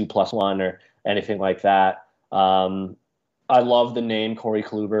 2+1 or anything like that. I love the name Corey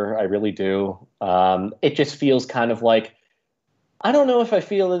Kluber. I really do. It just feels kind of like, I don't know if I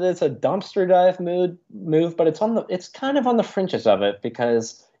feel that it's a dumpster dive move, but it's kind of on the fringes of it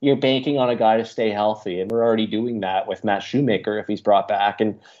because you're banking on a guy to stay healthy, and we're already doing that with Matt Shoemaker if he's brought back.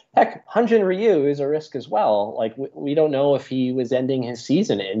 And heck, Hyun-Jin Ryu is a risk as well. Like we don't know if he was ending his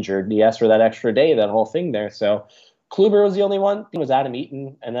season injured. He asked for that extra day, that whole thing there. So Kluber was the only one. It was Adam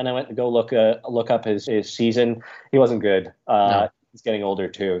Eaton, and then I went to go look up his season. He wasn't good. No. He's getting older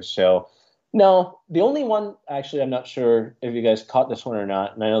too, so. No, the only one, actually, I'm not sure if you guys caught this one or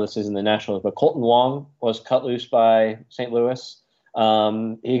not, and I know this isn't the Nationals, but Colton Wong was cut loose by St. Louis.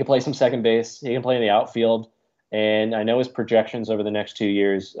 He can play some second base. He can play in the outfield. And I know his projections over the next 2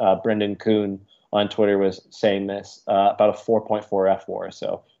 years, Brendan Kuhn on Twitter was saying this, about a 4.4 fWAR,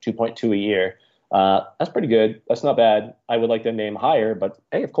 so 2.2 a year. That's pretty good. That's not bad. I would like to name higher, but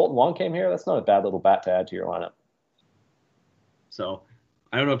hey, if Colton Wong came here, that's not a bad little bat to add to your lineup. So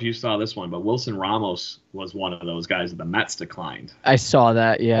I don't know if you saw this one, but Wilson Ramos was one of those guys that the Mets declined. I saw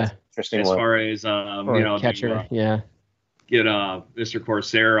that, yeah. Interesting. As far as catcher, get Mr.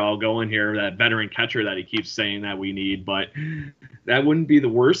 Corsair all going here, that veteran catcher that he keeps saying that we need, but that wouldn't be the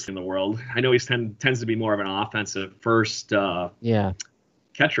worst in the world. I know he tends to be more of an offensive first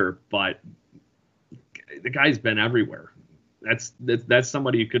catcher, but the guy's been everywhere. That's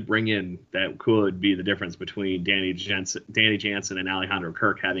somebody you could bring in that could be the difference between Danny Jansen and Alejandro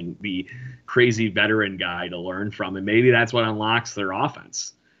Kirk, having the crazy veteran guy to learn from, and maybe that's what unlocks their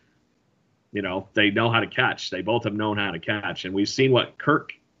offense. They know how to catch. They both have known how to catch, and we've seen what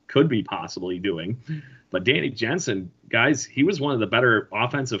Kirk could be possibly doing. But Danny Jansen, guys, he was one of the better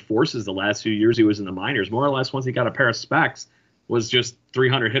offensive forces the last few years he was in the minors. More or less, once he got a pair of specs, was just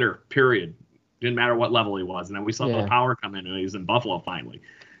 300 hitter, period. Didn't matter what level he was. And then we saw the power come in, and he was in Buffalo finally.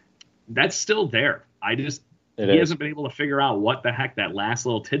 That's still there. He hasn't been able to figure out what the heck that last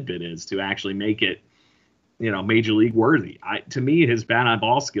little tidbit is to actually make it, major league worthy. To me, his bat on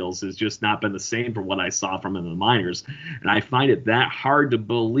ball skills has just not been the same from what I saw from him in the minors. And I find it that hard to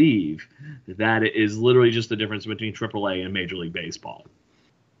believe that it is literally just the difference between AAA and Major League Baseball.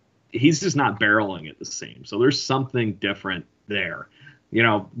 He's just not barreling it the same. So there's something different there.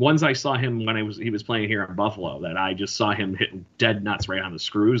 Once I saw him when he was playing here in Buffalo, that I just saw him hitting dead nuts right on the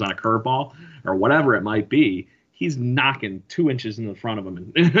screws on a curveball or whatever it might be. He's knocking 2 inches in the front of him,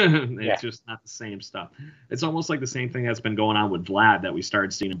 and it's just not the same stuff. It's almost like the same thing that's been going on with Vlad that we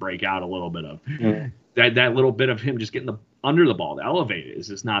started seeing him break out a little bit of. That little bit of him just getting under the ball, the elevated is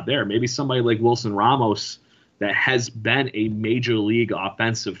just not there. Maybe somebody like Wilson Ramos that has been a major league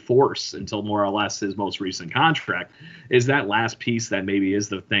offensive force until more or less his most recent contract is that last piece that maybe is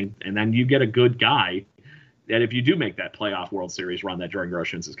the thing. And then you get a good guy that if you do make that playoff World Series run that Jordan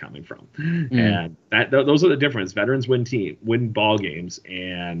Groshans is coming from. And those are the difference. Veterans win ball games,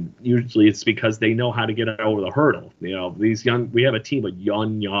 and usually it's because they know how to get over the hurdle. We have a team of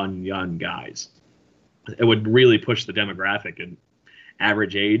young guys. it would really push the demographic and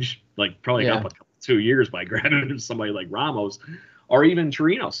average age, like probably up a couple 2 years by grabbing somebody like Ramos or even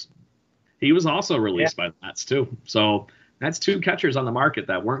Chirinos. He was also released by the Mets too. So that's 2 catchers on the market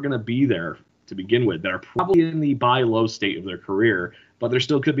that weren't going to be there to begin with, that are probably in the buy low state of their career, but there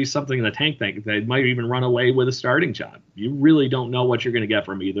still could be something in the tank that they might even run away with a starting job. You really don't know what you're going to get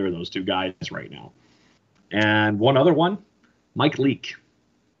from either of those 2 guys right now. And one other one, Mike Leake.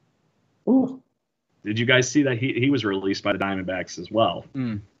 Ooh. Did you guys see that he was released by the Diamondbacks as well?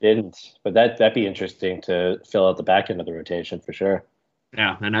 Didn't, but that'd be interesting to fill out the back end of the rotation for sure.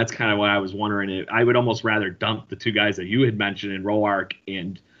 Yeah, and that's kind of what I was wondering. I would almost rather dump the 2 guys that you had mentioned in Roark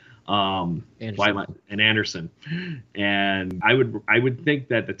and Anderson. And I would think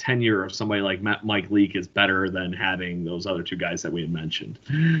that the tenure of somebody like Mike Leake is better than having those other 2 guys that we had mentioned.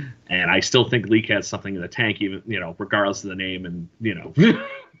 And I still think Leake has something in the tank, even regardless of the name and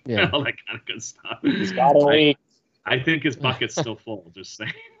all that kind of good stuff. He's got a leak. I think his bucket's still full. Just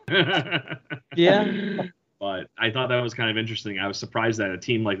saying. Yeah. But I thought that was kind of interesting. I was surprised that a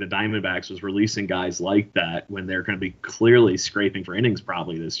team like the Diamondbacks was releasing guys like that when they're going to be clearly scraping for innings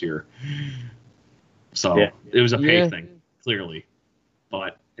probably this year. So it was a pay thing, clearly.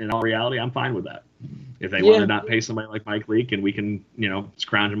 But in all reality, I'm fine with that. If they want to not pay somebody like Mike Leake and we can,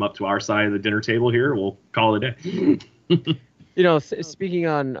 scrounge him up to our side of the dinner table here, we'll call it a day. Speaking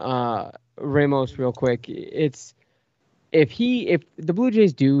on Ramos real quick, if the Blue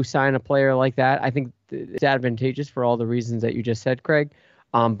Jays do sign a player like that, I think it's advantageous for all the reasons that you just said, Craig.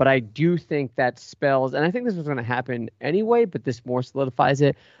 But I do think that spells, and I think this was going to happen anyway, but this more solidifies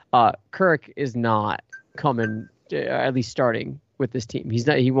it. Kirk is not coming, at least starting with this team.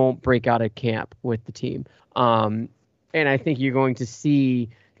 He won't break out of camp with the team. And I think you're going to see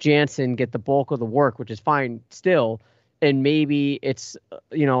Jansen get the bulk of the work, which is fine still. And maybe it's,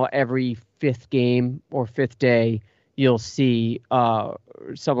 every 5th game or 5th day, you'll see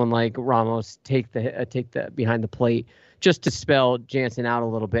someone like Ramos take the behind the plate just to spell Jansen out a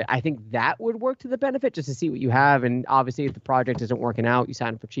little bit. I think that would work to the benefit, just to see what you have. And obviously, if the project isn't working out, you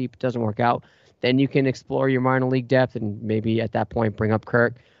sign him for cheap, it doesn't work out, then you can explore your minor league depth and maybe at that point bring up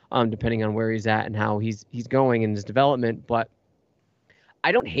Kirk, depending on where he's at and how he's going in his development. But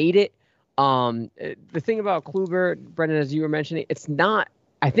I don't hate it. The thing about Kluber, Brendan, as you were mentioning, it's not.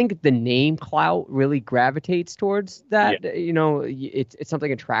 I think the name clout really gravitates towards that. Yeah. It's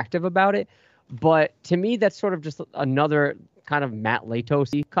something attractive about it. But to me, that's sort of just another kind of Matt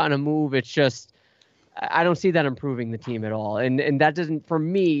Latos-y kind of move. It's just, I don't see that improving the team at all. And that doesn't, for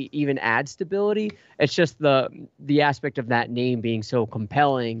me, even add stability. It's just the aspect of that name being so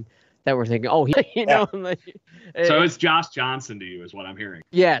compelling that we're thinking, so it's Josh Johnson to you is what I'm hearing.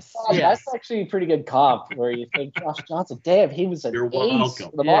 Yes. That's actually a pretty good comp where you think Josh Johnson, damn, he was an ace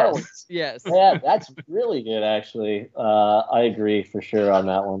for the Marlins. Yes. Yeah, that's really good, actually. I agree for sure on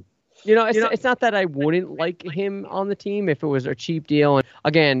that one. It's not that I wouldn't like him on the team if it was a cheap deal. And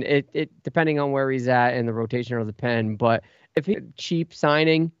again, it depending on where he's at in the rotation or the pen, but if it's a cheap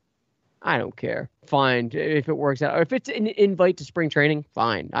signing, I don't care. Fine. If it works out. Or if it's an invite to spring training,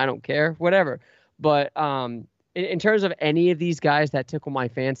 fine. I don't care. Whatever. But in terms of any of these guys that tickle my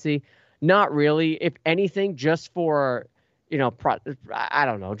fancy, not really. If anything, just for, I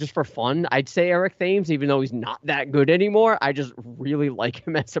don't know, just for fun, I'd say Eric Thames, even though he's not that good anymore. I just really like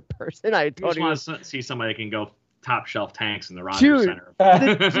him as a person. I just want to see somebody that can go top shelf tanks in the Rogers Center.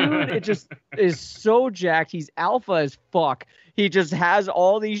 The dude, it just is so jacked. He's alpha as fuck. He just has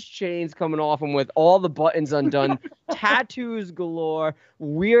all these chains coming off him with all the buttons undone, tattoos galore,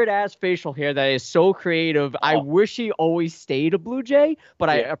 weird ass facial hair that is so creative. I wish he always stayed a Blue Jay, but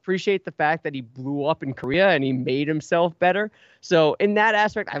I appreciate the fact that he blew up in Korea and he made himself better. So in that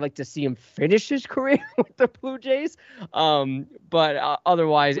aspect, I like to see him finish his career with the Blue Jays. But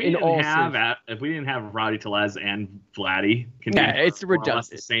otherwise, if we didn't have Rowdy Tellez and Vladdy, it's redundant.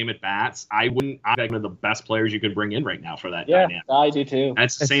 The same at bats. I'm one of the best players you could bring in right now for that. Yeah, dynamic. I do too.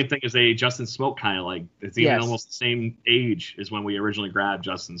 That's the same thing as a Justin Smoke kind of like. It's even almost the same age as when we originally grabbed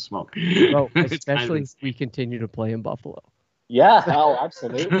Justin Smoke. Oh, especially if we continue to play in Buffalo. Yeah,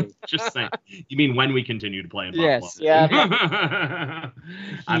 absolutely. Just saying. You mean when we continue to play in Buffalo? Yes. Yeah.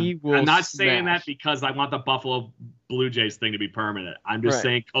 I'm not saying that because I want the Buffalo Blue Jays thing to be permanent. I'm just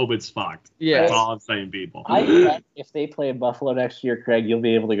saying COVID's fucked. Yeah. That's all I'm saying, people. I bet if they play in Buffalo next year, Craig, you'll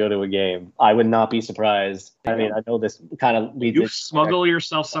be able to go to a game. I would not be surprised. I mean, I know this kind of leads. You smuggle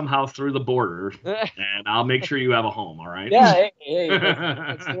yourself somehow through the border, and I'll make sure you have a home. All right? Yeah.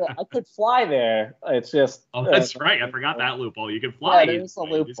 I could fly there. It's just. Oh, that's right. I forgot that loophole. You can fly. Yeah, there's a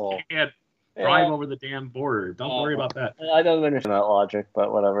loophole. You can't drive over the damn border. Don't worry about that. I don't understand that logic,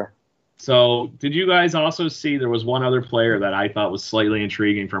 but whatever. So, did you guys also see there was one other player that I thought was slightly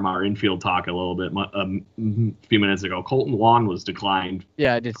intriguing from our infield talk a little bit a few minutes ago? Colton Wong was declined.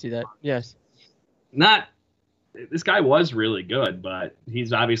 Yeah, I did see that. Yes. This guy was really good, but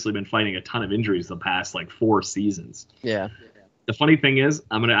he's obviously been fighting a ton of injuries the past 4 seasons. Yeah. The funny thing is,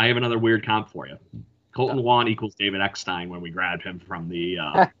 I have another weird comp for you. Colton Wong equals David Eckstein when we grabbed him from the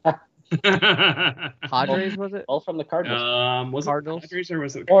Padres, was it? All from the Cardinals. Was Cardinals? it Padres or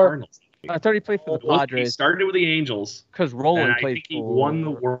was it Or- Cardinals? I thought he played for the He Padres started with the Angels. because And Roland I played think he for. won the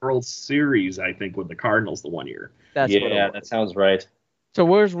World Series, I think, with the Cardinals the one year. That's what it Yeah, was. that sounds right. So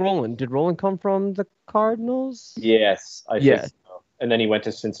where's Roland? Did Roland come from the Cardinals? Yes, I Yeah. think so. And then he went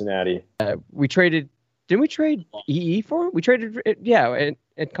to Cincinnati. We traded. Didn't we trade EE for him? We traded. Yeah, and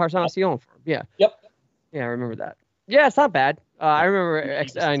Encarnacion for him. Yeah. Yep. Yeah, I remember that. Yeah, it's not bad. I remember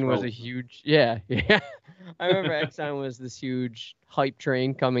Eckstein was a huge. Yeah, yeah. I remember Eckstein was this huge hype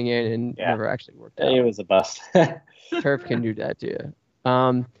train coming in and never actually worked out. He was a bust. Turf can do that to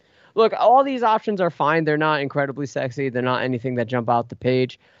you. Look, all these options are fine. They're not incredibly sexy. They're not anything that jump out the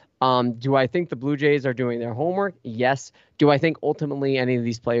page. Do I think the Blue Jays are doing their homework? Yes. Do I think ultimately any of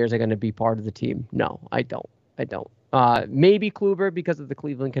these players are going to be part of the team? No, I don't. Maybe Kluber because of the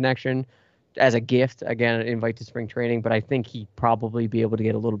Cleveland connection as a gift. Again, an invite to spring training, but I think he'd probably be able to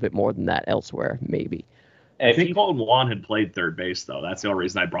get a little bit more than that elsewhere, maybe. I think Colton Wong had played third base, though. That's the only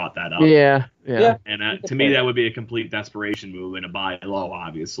reason I brought that up. Yeah. And to me, that would be a complete desperation move and a buy low,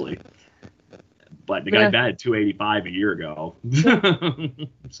 obviously. But the guy batted 285 a year ago.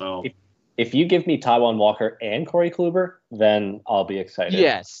 So if you give me Taijuan Walker and Corey Kluber, then I'll be excited.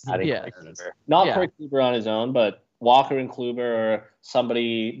 Yes. Corey Yeah. Kluber. Not Corey Kluber on his own, but Walker and Kluber or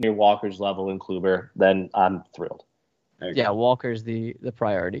somebody near Walker's level in Kluber, then I'm thrilled. Yeah, Walker's the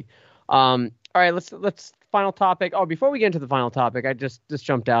priority. All right, let's final topic. Oh, before we get into the final topic, I just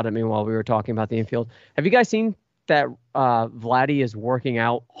jumped out at me while we were talking about the infield. Have you guys seen that Vladdy is working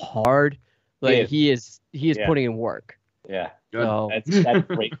out hard? Like he is putting in work. Yeah. So, that's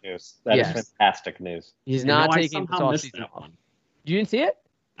great news. That is fantastic news. He's not taking this offseason off. You didn't see it?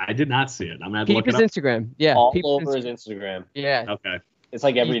 I did not see it. I'm going to look his it up. Instagram. Yeah. All over his Instagram. Yeah. Okay. It's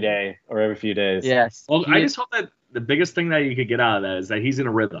like every day or every few days. Yes. Well, I just hope that the biggest thing that you could get out of that is that he's in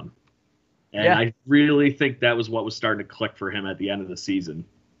a rhythm. And I really think that was what was starting to click for him at the end of the season.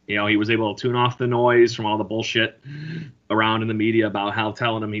 You know, he was able to tune off the noise from all the bullshit around in the media about how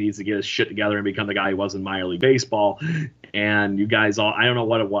telling him he needs to get his shit together and become the guy he was in minor league baseball. And you guys all, I don't know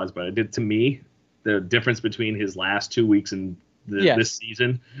what it was, but it did to me. The difference between his last 2 weeks and this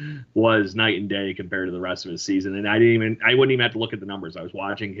season was night and day compared to the rest of his season. And I wouldn't even have to look at the numbers. I was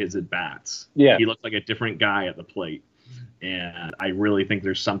watching his at bats. Yeah. He looked like a different guy at the plate. And I really think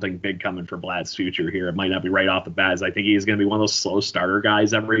there's something big coming for Vlad's future here. It might not be right off the bat. I think he's going to be one of those slow starter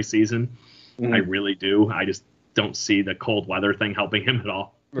guys every season. Mm-hmm. I really do. I just don't see the cold weather thing helping him at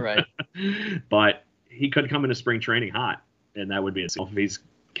all. Right. But he could come into spring training hot, and that would be it. So if he's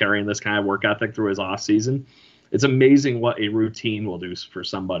carrying this kind of work ethic through his off season, it's amazing what a routine will do for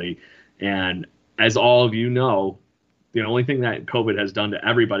somebody. And as all of you know, the only thing that COVID has done to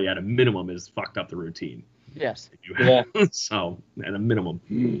everybody at a minimum is fucked up the routine. Yes. So at a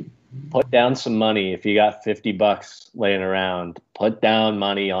minimum, put down some money. If you got $50 laying around, put down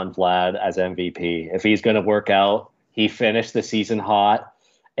money on Vlad as MVP. If he's going to work out, he finished the season hot.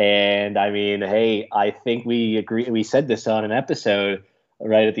 And I mean, hey, I think we agree. We said this on an episode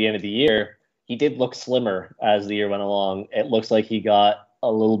right at the end of the year. He did look slimmer as the year went along. It looks like he got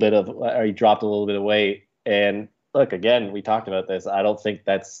he dropped a little bit of weight. And look, again, we talked about this. I don't think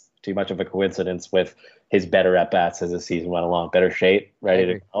that's too much of a coincidence with his better at bats as the season went along, better shape, ready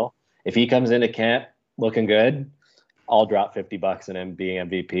to go. If he comes into camp looking good, I'll drop $50 in him being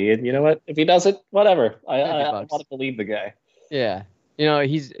MVP. And you know what? If he doesn't, whatever. I want to believe the guy. Yeah. You know,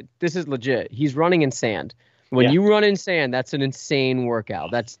 this is legit. He's running in sand. When you run in sand, that's an insane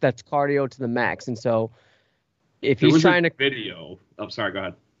workout. That's cardio to the max. And so if he's trying to video. Oh, sorry, go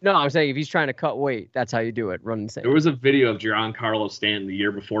ahead. No, I'm saying if he's trying to cut weight, that's how you do it. Run in sand. There was a video of Giancarlo Stanton the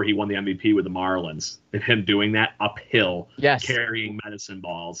year before he won the MVP with the Marlins, of him doing that uphill, carrying medicine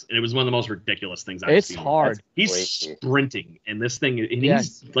balls. And it was one of the most ridiculous things I've seen. It's hard. He's sprinting, and this thing, and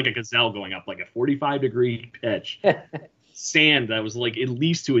he's like a gazelle going up like a 45-degree pitch. Sand that was like at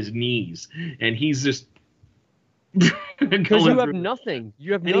least to his knees, and he's just because you have nothing.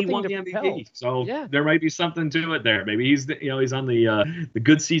 You have nothing to propel. MVP, so there might be something to it there. Maybe he's on the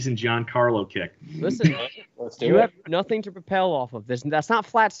good season Giancarlo kick. Listen, you have nothing to propel off of this. That's not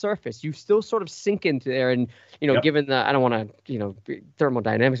flat surface. You still sort of sink into there, and given the I don't want to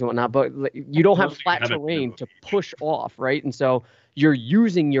thermodynamics and whatnot, but you don't have flat terrain to push off, right? And so you're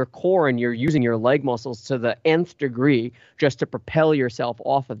using your core and you're using your leg muscles to the nth degree just to propel yourself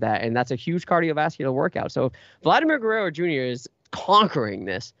off of that. And that's a huge cardiovascular workout. So if Vladimir Guerrero Jr. is conquering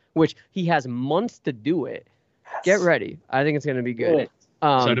this, which he has months to do it, get ready. I think it's going to be good.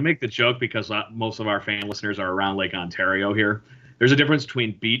 So to make the joke, because most of our fan listeners are around Lake Ontario here, there's a difference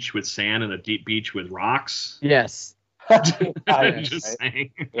between beach with sand and a deep beach with rocks. Yes. Just saying.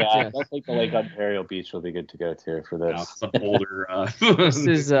 Yeah, I think the Lake Ontario beach will be good to go to for this. It's a boulder. This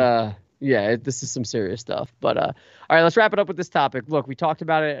is this is some serious stuff. But all right, let's wrap it up with this topic. Look, we talked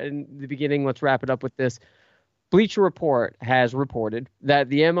about it in the beginning. Let's wrap it up with this. Bleacher Report has reported that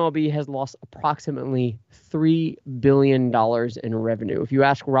the MLB has lost approximately $3 billion in revenue. If you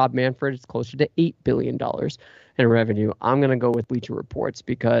ask Rob Manfred, it's closer to $8 billion in revenue. I'm going to go with Bleacher Reports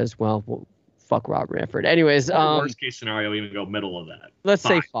because, well, fuck Rob Manfred. Anyways. Worst case scenario, even go middle of that. Let's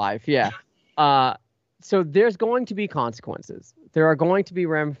say 5, yeah. So there's going to be consequences. There are going to be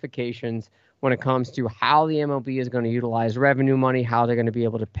ramifications when it comes to how the MLB is going to utilize revenue money, how they're going to be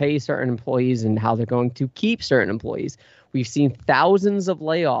able to pay certain employees, and how they're going to keep certain employees. We've seen thousands of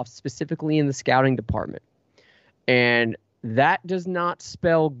layoffs, specifically in the scouting department. And that does not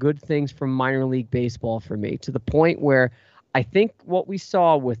spell good things for minor league baseball for me, to the point where I think what we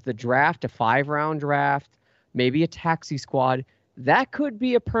saw with the draft, a 5-round draft, maybe a taxi squad, that could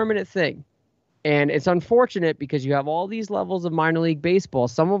be a permanent thing. And it's unfortunate because you have all these levels of minor league baseball,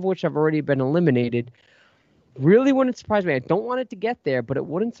 some of which have already been eliminated. Really wouldn't surprise me. I don't want it to get there, but it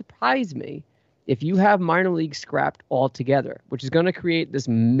wouldn't surprise me if you have minor league scrapped altogether, which is going to create this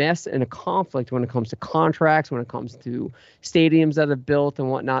mess and a conflict when it comes to contracts, when it comes to stadiums that are built and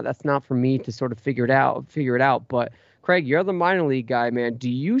whatnot. That's not for me to sort of figure it out. But Craig, you're the minor league guy, man.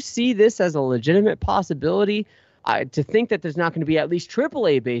 Do you see this as a legitimate possibility? To think that there's not going to be at least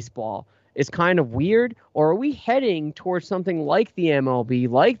AAA baseball is kind of weird, or are we heading towards something like the MLB,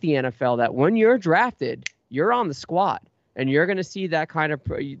 like the NFL, that when you're drafted, you're on the squad, and you're going to see that kind of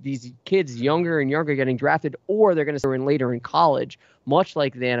these kids younger and younger getting drafted, or they're going to start later in college, much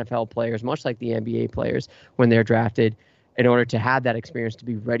like the NFL players, much like the NBA players when they're drafted, in order to have that experience to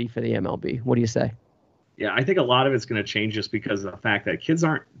be ready for the MLB. What do you say? Yeah, I think a lot of it's going to change just because of the fact that kids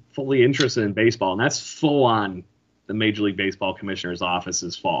aren't fully interested in baseball, and that's full on the Major League Baseball Commissioner's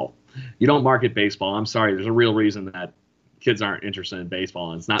office's fault. You don't market baseball. I'm sorry. There's a real reason that kids aren't interested in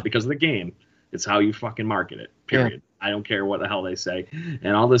baseball, and it's not because of the game. It's how you fucking market it, period. Yeah. I don't care what the hell they say.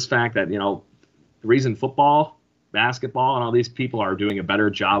 And all this fact that, the reason football, basketball, and all these people are doing a better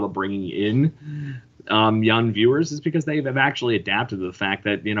job of bringing in young viewers is because they've actually adapted to the fact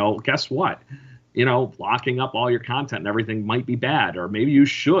that, guess what? Locking up all your content and everything might be bad, or maybe you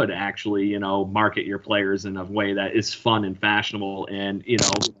should actually, market your players in a way that is fun and fashionable and,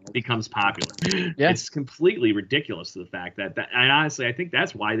 becomes popular. Yeah. It's completely ridiculous to the fact that, and honestly, I think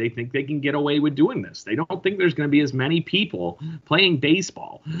that's why they think they can get away with doing this. They don't think there's going to be as many people playing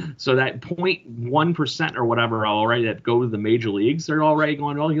baseball. So that 0.1% or whatever already that go to the major leagues, they're already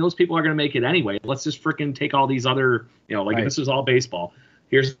going, well, those people are going to make it anyway. Let's just freaking take all these other, right. If this is all baseball.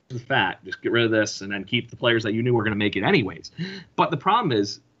 Here's the fact. Just get rid of this and then keep the players that you knew were going to make it anyways. But the problem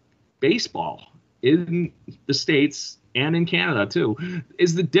is baseball in the States and in Canada, too,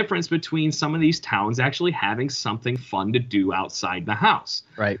 is the difference between some of these towns actually having something fun to do outside the house.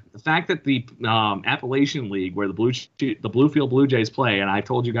 Right. The fact that the Appalachian League, where the Bluefield Blue Jays play, and I've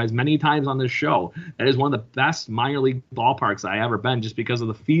told you guys many times on this show, that is one of the best minor league ballparks I ever been just because of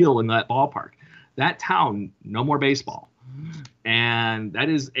the feel in that ballpark. That town, no more baseball. And that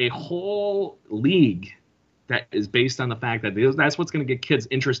is a whole league that is based on the fact that that's what's going to get kids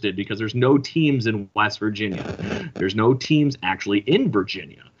interested, because there's no teams in West Virginia. There's no teams actually in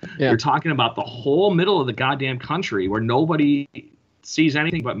Virginia. Yeah. You're talking about the whole middle of the goddamn country where nobody sees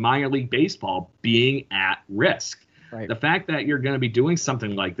anything but minor league baseball being at risk. Right. The fact that you're going to be doing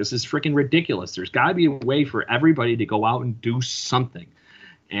something like this is freaking ridiculous. There's got to be a way for everybody to go out and do something.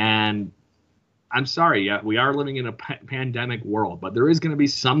 And I'm sorry, we are living in a pandemic world, but there is going to be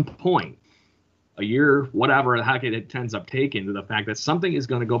some point, a year, whatever the heck it ends up taking, to the fact that something is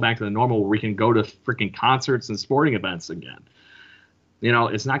going to go back to the normal where we can go to freaking concerts and sporting events again.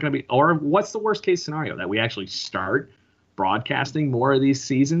 It's not going to be, or what's the worst case scenario? That we actually start broadcasting more of these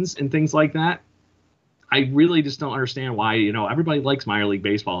seasons and things like that? I really just don't understand why, everybody likes minor league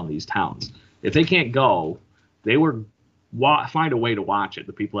baseball in these towns. If they can't go, they would find a way to watch it,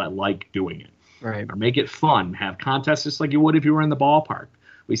 the people that like doing it. Right. Or make it fun. Have contests just like you would if you were in the ballpark.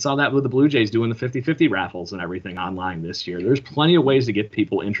 We saw that with the Blue Jays doing the 50-50 raffles and everything online this year. There's plenty of ways to get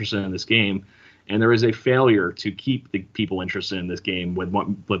people interested in this game, and there is a failure to keep the people interested in this game with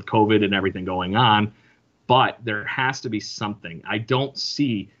COVID and everything going on but there has to be something. I don't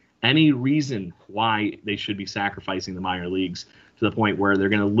see any reason why they should be sacrificing the minor leagues to the point where they're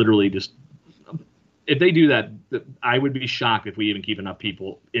going to literally just, if they do that, I would be shocked if we even keep enough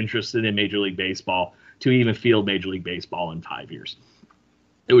people interested in Major League Baseball to even field Major League Baseball in 5 years.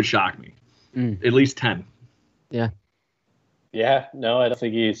 It would shock me. At least 10. Yeah. Yeah, no, I don't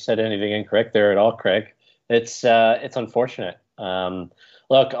think you said anything incorrect there at all, Craig. It's unfortunate.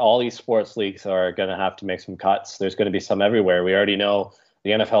 Look, all these sports leagues are going to have to make some cuts. There's going to be some everywhere. We already know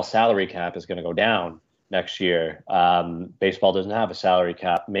the NFL salary cap is going to go down next year. Baseball doesn't have a salary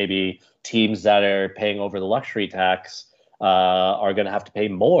cap. Maybe teams that are paying over the luxury tax are going to have to pay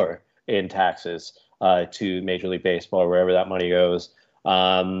more in taxes to Major League Baseball or wherever that money goes.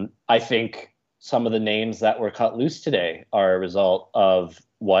 I think some of the names that were cut loose today are a result of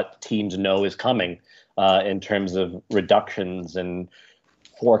what teams know is coming in terms of reductions and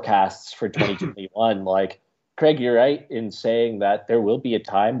forecasts for 2021. Like, Craig, you're right in saying that there will be a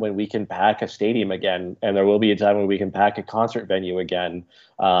time when we can pack a stadium again, and there will be a time when we can pack a concert venue again.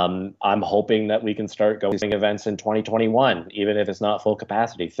 I'm hoping that we can start going to events in 2021, even if it's not full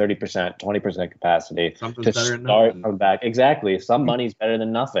capacity, 30%, 20% capacity. Something's to better than start nothing. from back. Exactly. Some money's better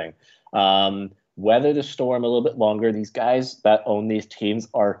than nothing. Weather the storm a little bit longer. These guys that own these teams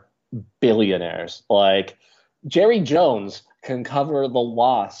are billionaires. Like, Jerry Jones can cover the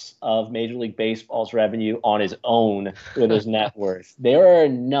loss of Major League Baseball's revenue on his own with his net worth. There are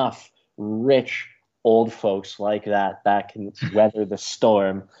enough rich old folks like that can weather the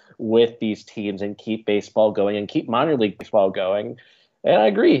storm with these teams and keep baseball going and keep minor league baseball going. And I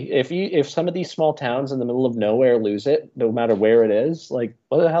agree. If some of these small towns in the middle of nowhere lose it, no matter where it is, like,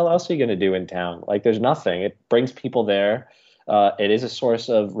 what the hell else are you going to do in town? Like, there's nothing. It brings people there. It is a source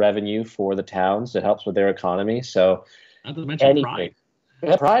of revenue for the towns. It helps with their economy. So, not to mention pride.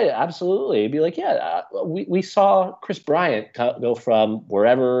 Yeah, pride, absolutely. It'd be like, we saw Chris Bryant go from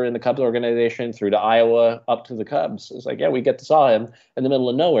wherever in the Cubs organization through to Iowa up to the Cubs. It's like, yeah, we saw him in the middle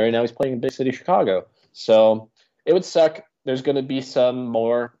of nowhere, and now he's playing in big city Chicago. So it would suck. There's going to be some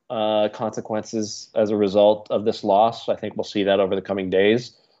more consequences as a result of this loss. I think we'll see that over the coming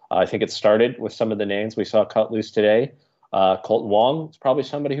days. I think it started with some of the names we saw cut loose today. Colton Wong is probably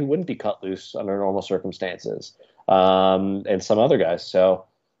somebody who wouldn't be cut loose under normal circumstances. And some other guys. So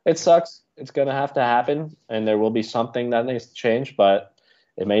it sucks. It's going to have to happen, and there will be something that needs to change, but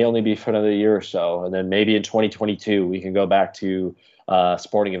it may only be for another year or so. And then maybe in 2022, we can go back to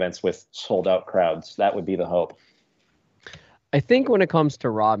sporting events with sold out crowds. That would be the hope. I think when it comes to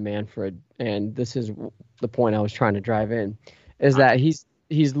Rob Manfred, and this is the point I was trying to drive in, is that he's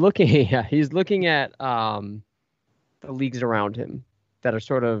looking at the leagues around him that are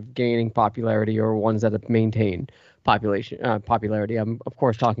sort of gaining popularity or ones that have maintained popularity. I'm, of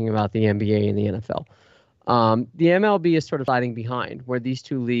course, talking about the NBA and the NFL. The MLB is sort of sliding behind, where these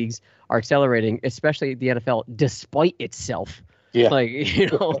two leagues are accelerating, especially the NFL, despite itself. Yeah.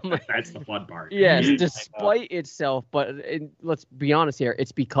 That's the fun part. Yes, despite itself. But let's be honest here.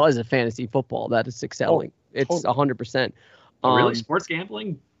 It's because of fantasy football that it's excelling. It's 100%. Really? Sports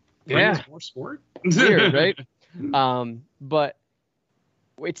gambling? Yeah. More sport? Weird, right? But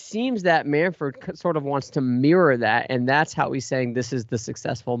it seems that Manfred sort of wants to mirror that, and that's how he's saying this is the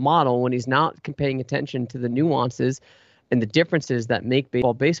successful model, when he's not paying attention to the nuances and the differences that make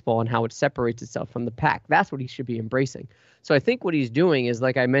baseball and how it separates itself from the pack. That's what he should be embracing. So I think what he's doing is,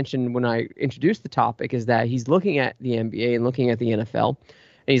 like I mentioned when I introduced the topic, is that he's looking at the NBA and looking at the NFL,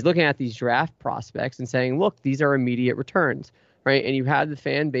 and he's looking at these draft prospects and saying, look, these are immediate returns. Right. And you had the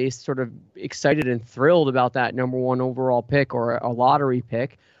fan base sort of excited and thrilled about that number one overall pick or a lottery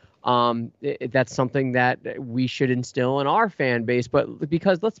pick. That's something that we should instill in our fan base. But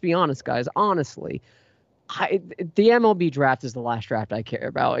because let's be honest, guys, honestly, the MLB draft is the last draft I care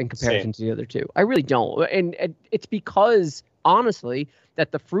about in comparison to the other two. I really don't. And it's because, honestly,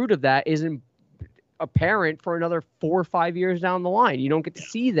 that the fruit of that isn't apparent for another 4 or 5 years down the line. You don't get to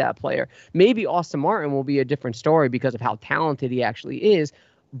see that player. Maybe Austin Martin will be a different story because of how talented he actually is.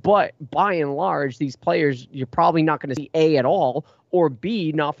 But by and large, these players, you're probably not going to see A at all, or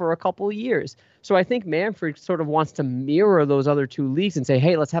B, not for a couple of years. So I think Manfred sort of wants to mirror those other two leagues and say,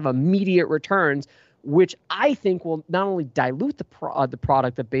 hey, let's have immediate returns, which I think will not only dilute the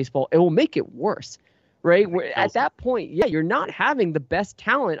product of baseball, it will make it worse. Right. At that point, you're not having the best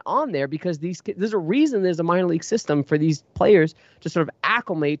talent on there because there's a reason there's a minor league system for these players to sort of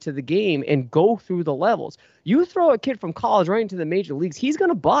acclimate to the game and go through the levels. You throw a kid from college right into the major leagues, he's going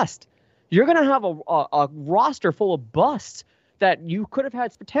to bust. You're going to have a roster full of busts that you could have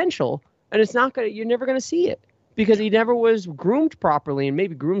had potential, and you're never going to see it because he never was groomed properly, and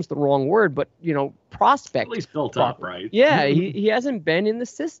maybe groom's the wrong word, but prospect. At least built up, right? Yeah, he hasn't been in the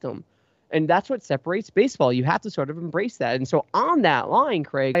system. And that's what separates baseball. You have to sort of embrace that. And so on that line,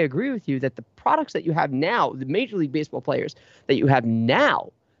 Craig, I agree with you that the products that you have now, the Major League Baseball players that you have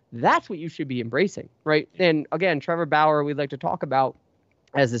now, that's what you should be embracing, right? And again, Trevor Bauer, we'd like to talk about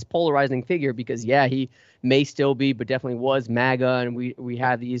as this polarizing figure because, yeah, he may still be, but definitely was MAGA. And we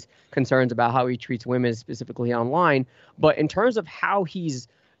have these concerns about how he treats women specifically online. But in terms of how he's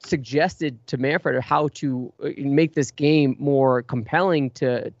suggested to Manfred or how to make this game more compelling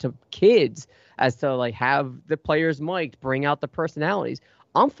to kids as to like have the players mic'd, bring out the personalities.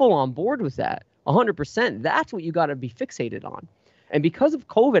 I'm full on board with that 100%. That's what you got to be fixated on. And because of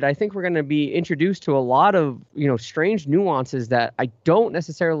COVID, I think we're going to be introduced to a lot of, strange nuances that I don't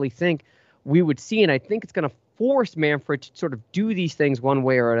necessarily think we would see. And I think it's going to force Manfred to sort of do these things one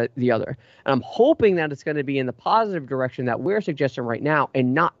way or the other. And I'm hoping that it's going to be in the positive direction that we're suggesting right now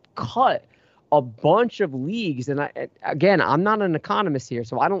and not cut a bunch of leagues. And I'm not an economist here,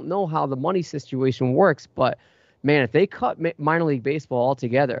 so I don't know how the money situation works. But, man, if they cut minor league baseball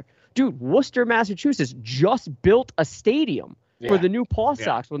altogether, dude, Worcester, Massachusetts just built a stadium for the new Paw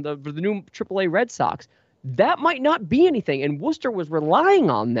Sox, for the new AAA Red Sox. That might not be anything. And Worcester was relying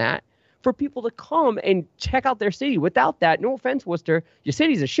on that for people to come and check out their city. Without that, no offense, Worcester, your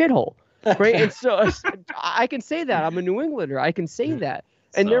city's a shithole, right? And so I can say that. I'm a New Englander. I can say that.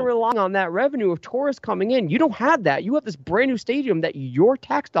 And they're relying on that revenue of tourists coming in. You don't have that. You have this brand new stadium that your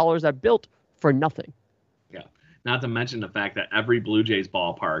tax dollars have built for nothing. Yeah. Not to mention the fact that every Blue Jays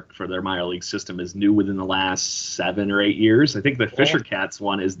ballpark for their minor league system is new within the last 7 or 8 years. I think the Fisher Cats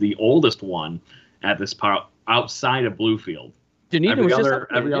one is the oldest one at this part outside of Bluefield.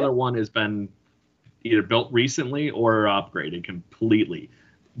 Every other one has been either built recently or upgraded completely.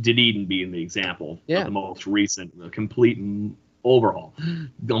 Dunedin being the example of the most recent, the complete overhaul,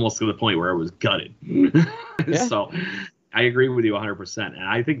 almost to the point where it was gutted. So I agree with you 100%. And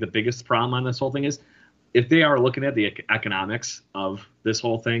I think the biggest problem on this whole thing is if they are looking at the economics of this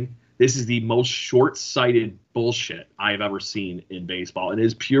whole thing, this is the most short-sighted bullshit I've ever seen in baseball. It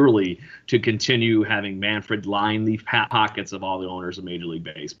is purely to continue having Manfred line the pockets of all the owners of Major League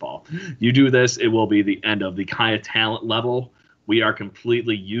Baseball. You do this, it will be the end of the kind of talent level we are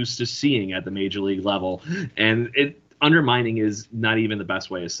completely used to seeing at the Major League level. And undermining is not even the best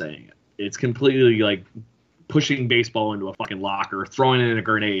way of saying it. It's completely like pushing baseball into a fucking locker, throwing it in a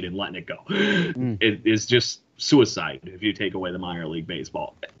grenade and letting it go. It is just suicide if you take away the minor league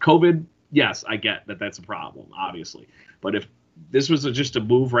baseball. COVID, yes, I get that that's a problem, obviously. But if this was just a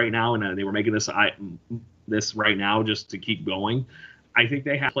move right now and they were making this right now just to keep going, I think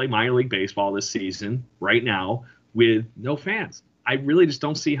they have to play minor league baseball this season right now with no fans. I really just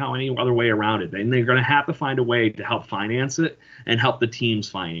don't see how any other way around it. And they're going to have to find a way to help finance it and help the teams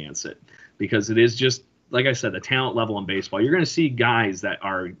finance it, because it is just, like I said, the talent level in baseball. You're going to see guys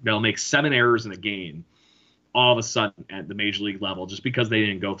they'll make 7 errors in a game all of a sudden at the major league level just because they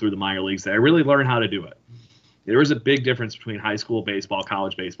didn't go through the minor leagues. They really learn how to do it. There is a big difference between high school baseball,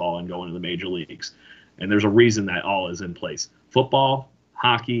 college baseball, and going to the major leagues. And there's a reason that all is in place. Football,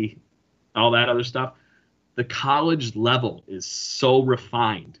 hockey, all that other stuff. The college level is so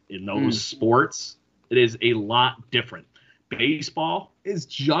refined in those sports. It is a lot different. Baseball is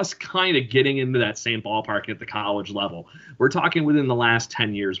just kind of getting into that same ballpark at the college level. We're talking within the last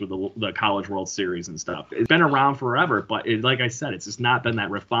 10 years with the College World Series and stuff. It's been around forever, but like I said, it's just not been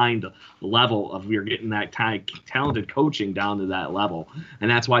that refined level of we're getting that talented coaching down to that level. And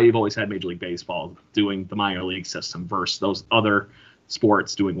that's why you've always had Major League Baseball doing the minor league system versus those other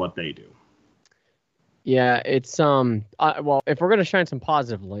sports doing what they do. Yeah, it's well, if we're going to shine some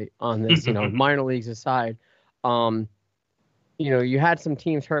positive light on this, minor leagues aside, you had some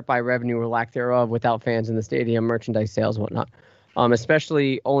teams hurt by revenue or lack thereof without fans in the stadium, merchandise sales, whatnot,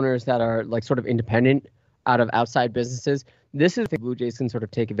 especially owners that are like sort of independent out of outside businesses. This is the Blue Jays can sort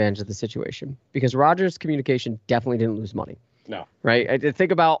of take advantage of the situation because Rogers Communication definitely didn't lose money. No. Right. I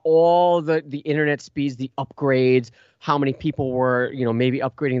think about all the internet speeds, the upgrades, how many people were, maybe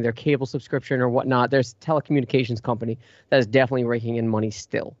upgrading their cable subscription or whatnot. There's a telecommunications company that is definitely raking in money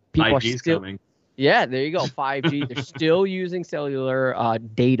still. People 5G's are still coming. Yeah, there you go. 5G. They're still using cellular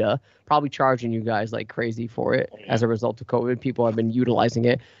data, probably charging you guys like crazy for it as a result of COVID. People have been utilizing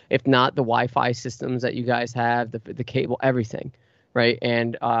it. If not, the Wi-Fi systems that you guys have, the cable, everything. Right.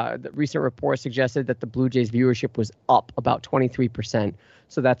 And the recent report suggested that the Blue Jays viewership was up about 23%.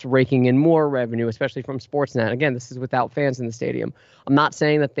 So that's raking in more revenue, especially from Sportsnet. Again, this is without fans in the stadium. I'm not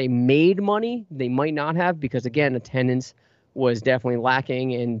saying that they made money. They might not have because, again, attendance was definitely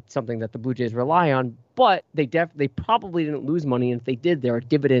lacking and something that the Blue Jays rely on. But they probably didn't lose money, and if they did, there are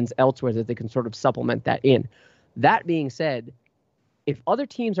dividends elsewhere that they can sort of supplement that in. That being said, if other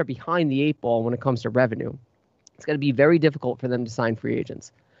teams are behind the 8 ball when it comes to revenue, it's going to be very difficult for them to sign free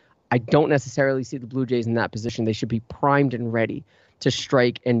agents. I don't necessarily see the Blue Jays in that position. They should be primed and ready to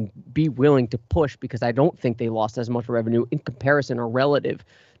strike and be willing to push, because I don't think they lost as much revenue in comparison or relative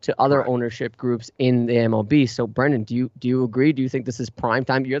to other ownership groups in the MLB. So, Brendan, do you agree? Do you think this is prime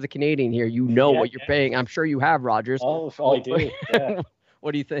time? You're the Canadian here. You know what you're paying. I'm sure you have, Rogers. Oh, I do. Yeah.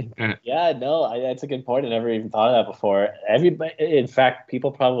 What do you think? Yeah, no, that's a good point. I never even thought of that before. Everybody, in fact,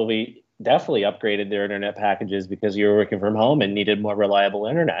 people probably definitely upgraded their internet packages because you were working from home and needed more reliable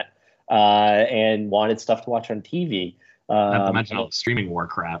internet and wanted stuff to watch on TV. Not to mention all the streaming war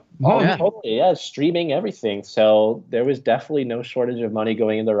crap. Totally. Yeah, streaming everything. So there was definitely no shortage of money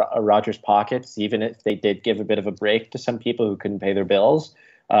going into Rogers' pockets, even if they did give a bit of a break to some people who couldn't pay their bills.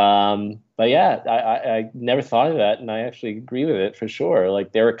 But yeah, I never thought of that, and I actually agree with it for sure.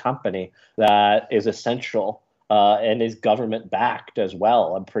 Like, they're a company that is essential and is government backed as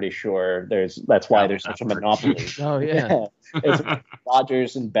well. I'm pretty sure that's why there's such a monopoly. Oh yeah. It's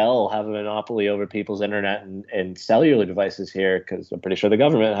Rogers and Bell have a monopoly over people's internet and cellular devices here, because I'm pretty sure the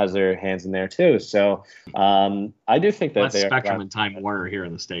government has their hands in there too. So I do think that that's Spectrum and Time Warner here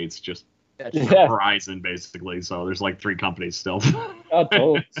in the States, just Verizon basically. So there's like 3 companies still. Oh,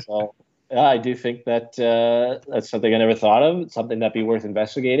 totally. So yeah, I do think that that's something I never thought of. It's something that'd be worth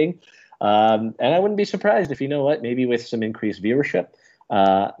investigating. And I wouldn't be surprised if, you know what, maybe with some increased viewership,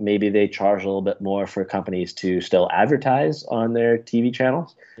 maybe they charge a little bit more for companies to still advertise on their TV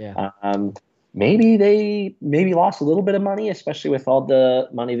channels. Yeah. Maybe they lost a little bit of money, especially with all the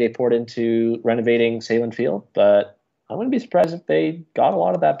money they poured into renovating Salem Field. But I wouldn't be surprised if they got a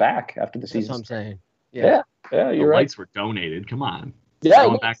lot of that back after the season. That's what I'm saying. Yeah, you're right. Lights were donated. Come on. Yeah,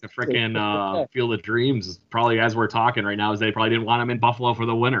 going back to frickin' Field of Dreams, probably as we're talking right now, is they probably didn't want him in Buffalo for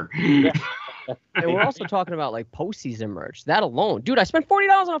the winter. Yeah. And we're also talking about like postseason merch. That alone, dude, I spent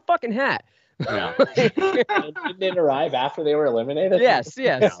 $40 on a fucking hat. Yeah. Didn't it arrive after they were eliminated? Yes.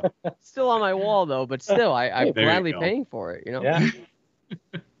 Still on my wall though, but still, I'm gladly paying for it. You know. Yeah.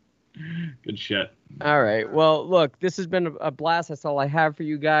 Good shit. All right. Well, look, this has been a blast. That's all I have for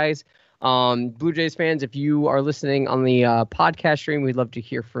you guys. Blue Jays fans, if you are listening on the podcast stream, we'd love to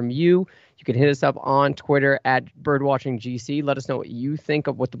hear from you. You can hit us up on Twitter at BirdwatchingGC. Let us know what you think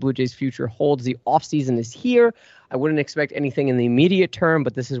of what the Blue Jays' future holds. The offseason is here. I wouldn't expect anything in the immediate term,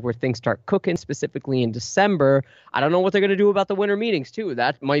 but this is where things start cooking, specifically in December. I don't know what they're going to do about the winter meetings, too.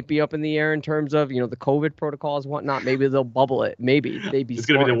 That might be up in the air in terms of, the COVID protocols and whatnot. Maybe they'll bubble it. Maybe they'd be It's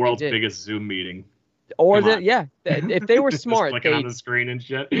going to be the world's biggest Zoom meeting. Or if they were smart, just clicking on the screen and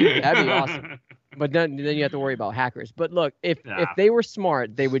shit. That'd be awesome. But then you have to worry about hackers. But look, if they were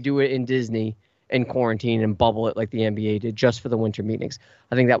smart, they would do it in Disney and quarantine and bubble it like the NBA did just for the winter meetings.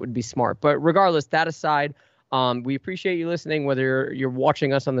 I think that would be smart. But regardless, that aside, we appreciate you listening, whether you're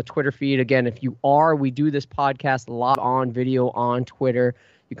watching us on the Twitter feed. Again, if you are, we do this podcast live on video on Twitter.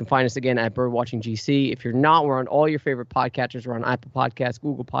 You can find us again at BirdwatchingGC. If you're not, we're on all your favorite podcatchers. We're on Apple Podcasts,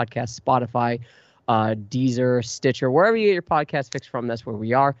 Google Podcasts, Spotify, Deezer, Stitcher, wherever you get your podcast fix from, that's where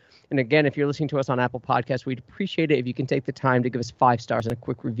we are. And again, if you're listening to us on Apple Podcasts, we'd appreciate it if you can take the time to give us 5 stars and a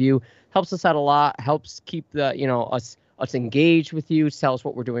quick review. Helps us out a lot. Helps keep us engaged with you. Tell us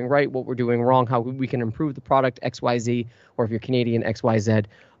what we're doing right, what we're doing wrong, how we can improve the product XYZ, or if you're Canadian, XYZ.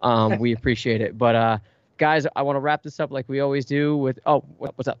 We appreciate it. But guys, I want to wrap this up like we always do with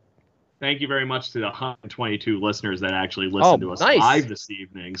what's up? Thank you very much to the 122 listeners that actually listened to us live this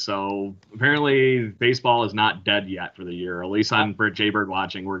evening. So apparently baseball is not dead yet for the year. At least on Jaybird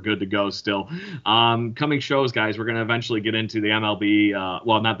Watching, we're good to go still. Coming shows, guys, we're going to eventually get into the MLB,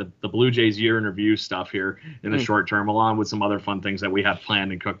 not the Blue Jays year in review stuff here in the short term, along with some other fun things that we have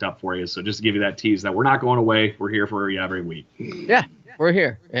planned and cooked up for you. So just to give you that tease that we're not going away. We're here for you every week. Yeah, we're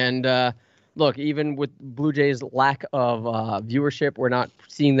here. And look, even with Blue Jays' lack of viewership, we're not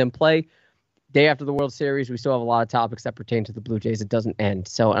seeing them play. Day after the World Series, we still have a lot of topics that pertain to the Blue Jays. It doesn't end.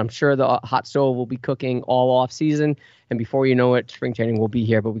 So I'm sure the hot stove will be cooking all off season. And before you know it, spring training will be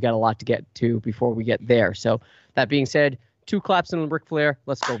here. But we got a lot to get to before we get there. So that being said, 2 claps and Ric Flair.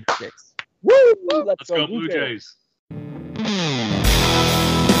 Let's go, Blue Jays. Woo! Let's go, Blue Jays.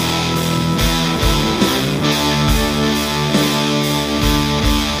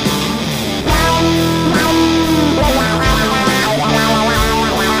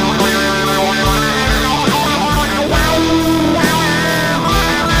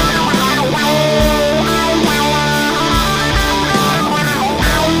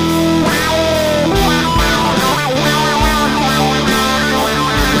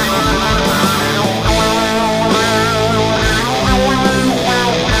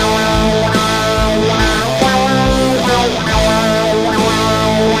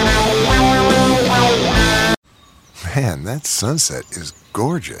 Man, that sunset is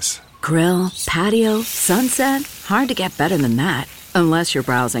gorgeous. Grill, patio, sunset. Hard to get better than that. Unless you're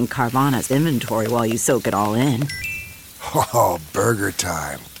browsing Carvana's inventory while you soak it all in. Oh, burger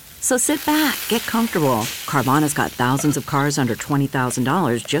time. So sit back, get comfortable. Carvana's got thousands of cars under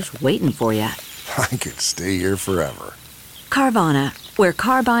 $20,000 just waiting for you. I could stay here forever. Carvana, where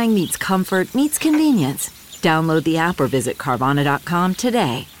car buying meets comfort meets convenience. Download the app or visit Carvana.com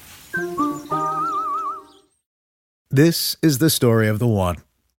today. This is the story of the one.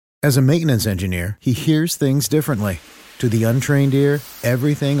 As a maintenance engineer, he hears things differently. To the untrained ear,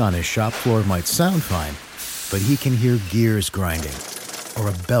 everything on his shop floor might sound fine, but he can hear gears grinding or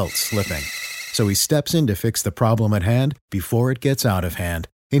a belt slipping. So he steps in to fix the problem at hand before it gets out of hand.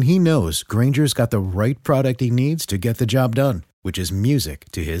 And he knows Grainger's got the right product he needs to get the job done, which is music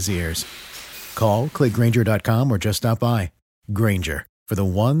to his ears. Call, click Grainger.com, or just stop by. Grainger, for the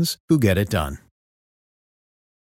ones who get it done.